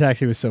 Crazy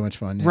Taxi was so much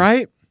fun.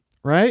 Yeah.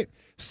 Right?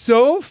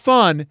 So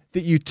fun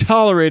that you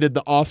tolerated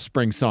the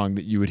Offspring song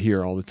that you would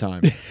hear all the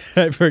time.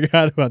 I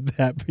forgot about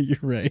that, but you're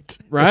right.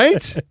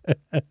 Right?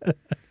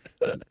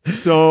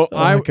 So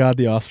God,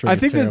 the Offspring. I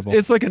think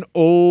it's like an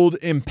old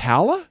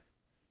Impala.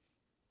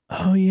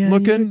 Oh yeah.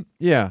 Looking.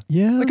 Yeah.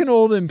 Yeah. Like an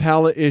old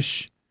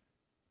Impala-ish.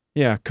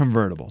 Yeah,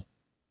 convertible.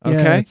 Okay.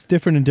 Yeah, it's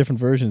different in different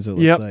versions, it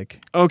looks Yep.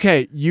 like.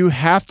 Okay, you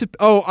have to.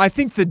 Oh, I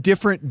think the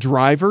different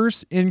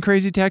drivers in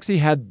Crazy Taxi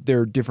had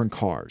their different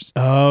cars.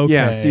 Okay.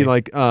 Yeah, see,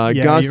 like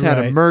Gus you're had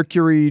a right.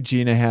 Mercury,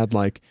 Gina had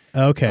like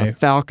Okay. a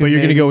Falcon. But you're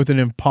going to maybe. go with an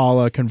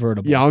Impala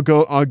convertible. Yeah, I'll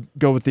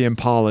go with the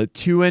Impala.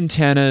 2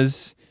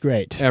 antennas,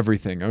 Great.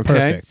 everything. Okay.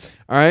 Perfect.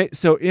 All right.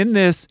 So in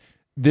this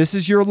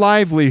is your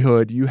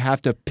livelihood. You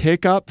have to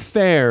pick up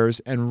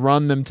fares and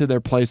run them to their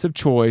place of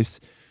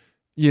choice.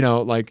 You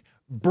know, like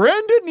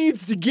Brenda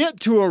needs to get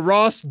to a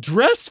Ross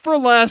Dress for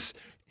Less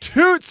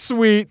toot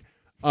suite.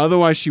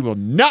 Otherwise, she will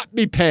not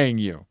be paying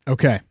you.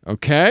 Okay.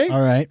 Okay?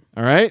 All right.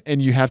 All right?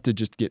 And you have to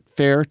just get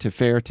fare to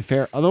fare to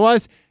fare.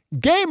 Otherwise,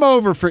 game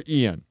over for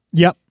Ian.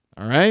 Yep.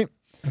 All right?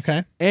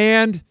 Okay.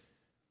 And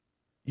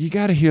you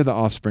got to hear the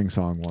Offspring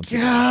song once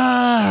again.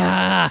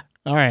 Yeah.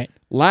 All right.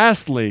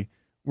 Lastly,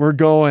 we're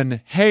going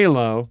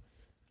Halo,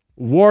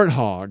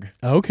 Warthog.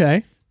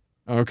 Okay.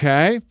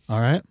 Okay? All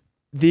right.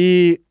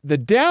 The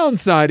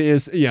downside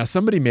is, yeah,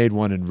 somebody made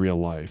one in real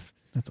life.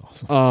 That's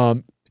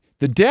awesome.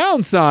 The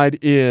downside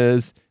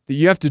is that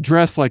you have to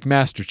dress like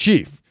Master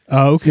Chief.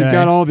 Okay. So you've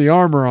got all the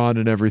armor on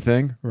and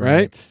everything,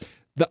 right?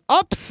 The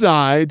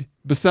upside,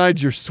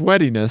 besides your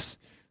sweatiness,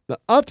 the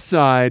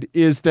upside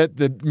is that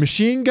the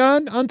machine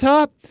gun on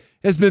top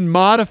has been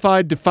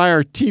modified to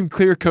fire Team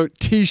Clear Coat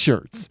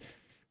t-shirts.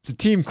 It's a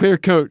Team Clear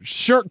Coat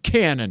shirt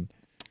cannon.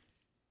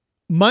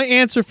 My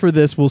answer for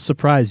this will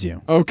surprise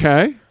you.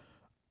 Okay.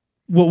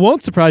 What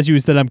won't surprise you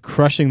is that I'm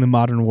crushing the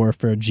Modern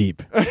Warfare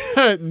Jeep.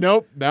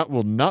 Nope, that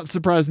will not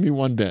surprise me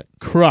one bit.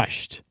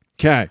 Crushed.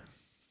 Okay.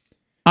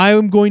 I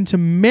am going to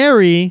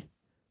marry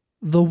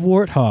the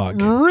Warthog.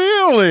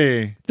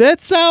 Really?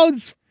 That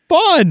sounds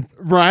fun.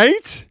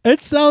 Right?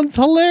 It sounds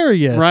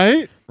hilarious.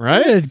 Right?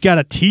 Right? It got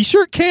a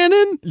t-shirt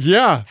cannon?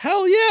 Yeah.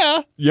 Hell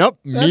yeah. Yep,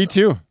 me That's-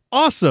 too.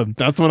 Awesome.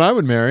 That's what I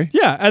would marry.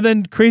 Yeah, and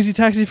then Crazy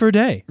Taxi for a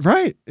day.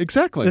 Right,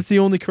 exactly. That's the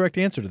only correct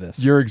answer to this.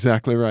 You're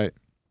exactly right.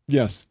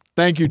 Yes.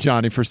 Thank you,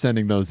 Johnny, for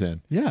sending those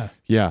in. Yeah.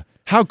 Yeah.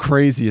 How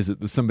crazy is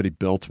it that somebody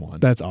built one?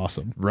 That's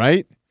awesome.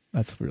 Right?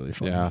 That's really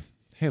fun. Yeah.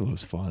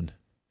 Halo's fun.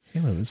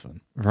 Halo is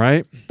fun.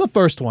 Right? The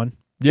first one.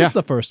 Yeah. Just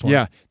the first one.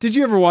 Yeah. Did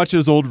you ever watch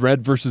those old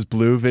red versus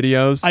blue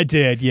videos? I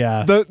did,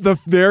 yeah. The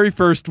very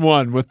first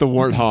one with the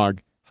Warthog,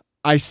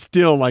 I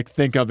still like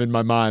think of in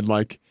my mind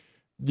like,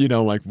 you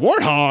know, like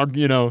Warthog,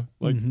 you know,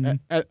 like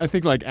I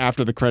think like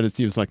after the credits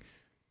he was like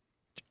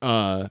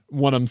one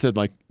of them said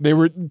like they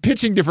were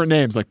pitching different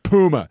names like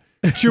Puma,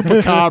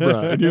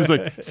 Chupacabra, and he was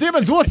like,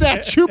 Simmons, what's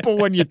that chupa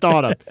one you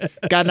thought of?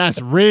 Got a nice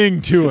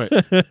ring to it.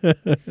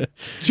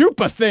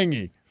 Chupa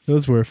thingy.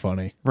 Those were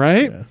funny.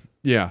 Right?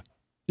 Yeah.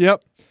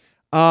 Yep.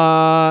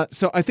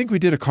 So I think we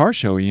did a car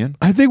show, Ian.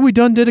 I think we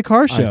did a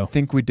car show. I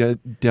think we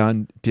did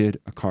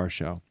a car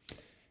show.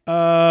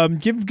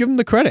 Give them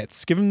the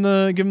credits. Give them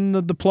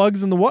the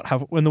plugs and the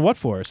what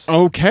for us.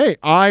 Okay,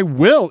 I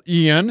will,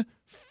 Ian.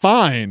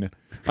 Fine.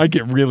 I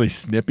get really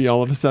snippy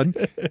all of a sudden.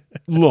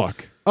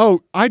 Look.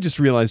 Oh, I just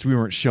realized we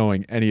weren't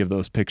showing any of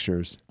those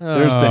pictures.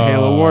 There's the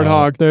Halo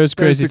Warthog. There's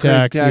Crazy the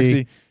Crazy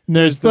Taxi. And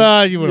there's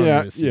you wouldn't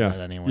really see that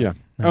anyway. Yeah.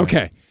 All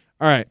Okay.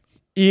 All right.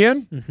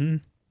 Ian. Mm-hmm.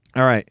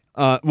 All right.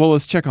 Well,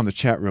 let's check on the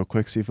chat real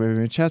quick. See if we have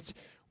any chats.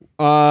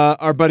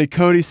 Our buddy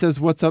Cody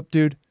says, "What's up,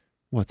 dude?"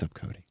 What's up,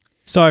 Cody?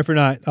 Sorry for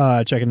not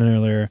checking in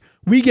earlier.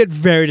 We get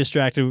very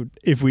distracted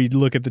if we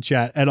look at the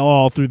chat at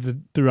all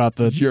throughout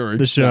the You're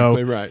the show,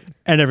 exactly right.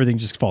 and everything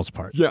just falls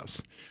apart.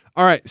 Yes.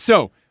 All right.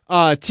 So,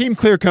 Team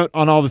Clearcoat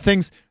on all the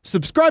things.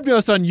 Subscribe to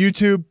us on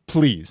YouTube,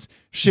 please.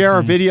 Share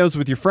our videos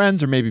with your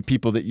friends or maybe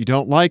people that you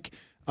don't like.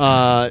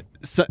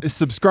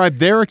 Subscribe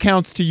their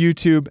accounts to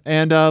YouTube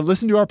and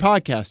listen to our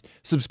podcast.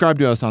 Subscribe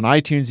to us on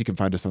iTunes. You can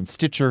find us on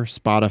Stitcher,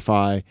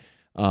 Spotify,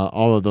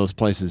 all of those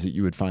places that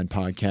you would find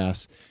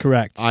podcasts.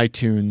 Correct.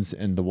 iTunes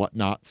and the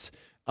whatnots.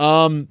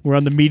 We're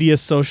on the media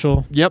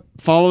social. Yep.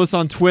 Follow us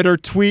on Twitter.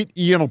 Tweet.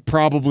 Ian will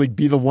probably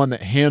be the one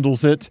that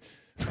handles it.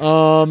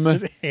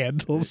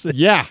 Handles it.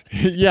 Yeah.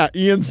 Yeah.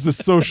 Ian's the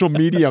social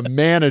media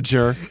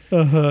manager.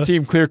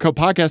 Team Clearcoat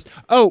Podcast.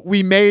 Oh,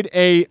 we made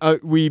a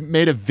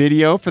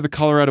video for the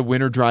Colorado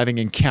Winter Driving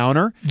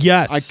Encounter.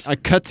 Yes. I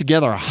cut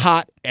together a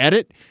hot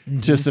edit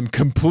to some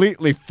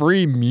completely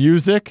free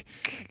music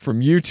from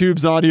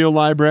YouTube's audio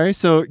library.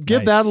 So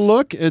give that a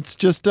look. It's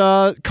just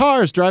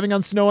cars driving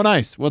on snow and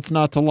ice. What's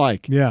not to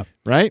like? Yeah.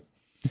 Right?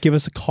 Give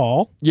us a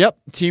call. Yep.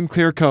 Team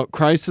Clearcoat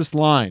crisis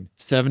line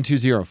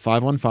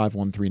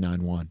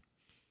 720-515-1391.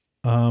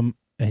 And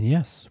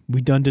yes,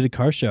 we did a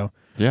car show.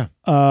 Yeah.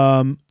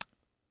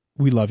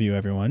 We love you,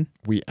 everyone.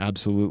 We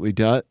absolutely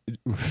do.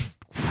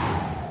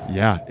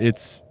 Yeah,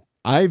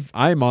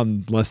 I'm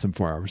on less than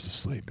 4 hours of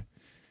sleep.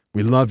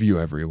 We love you,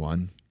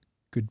 everyone.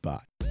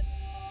 Goodbye.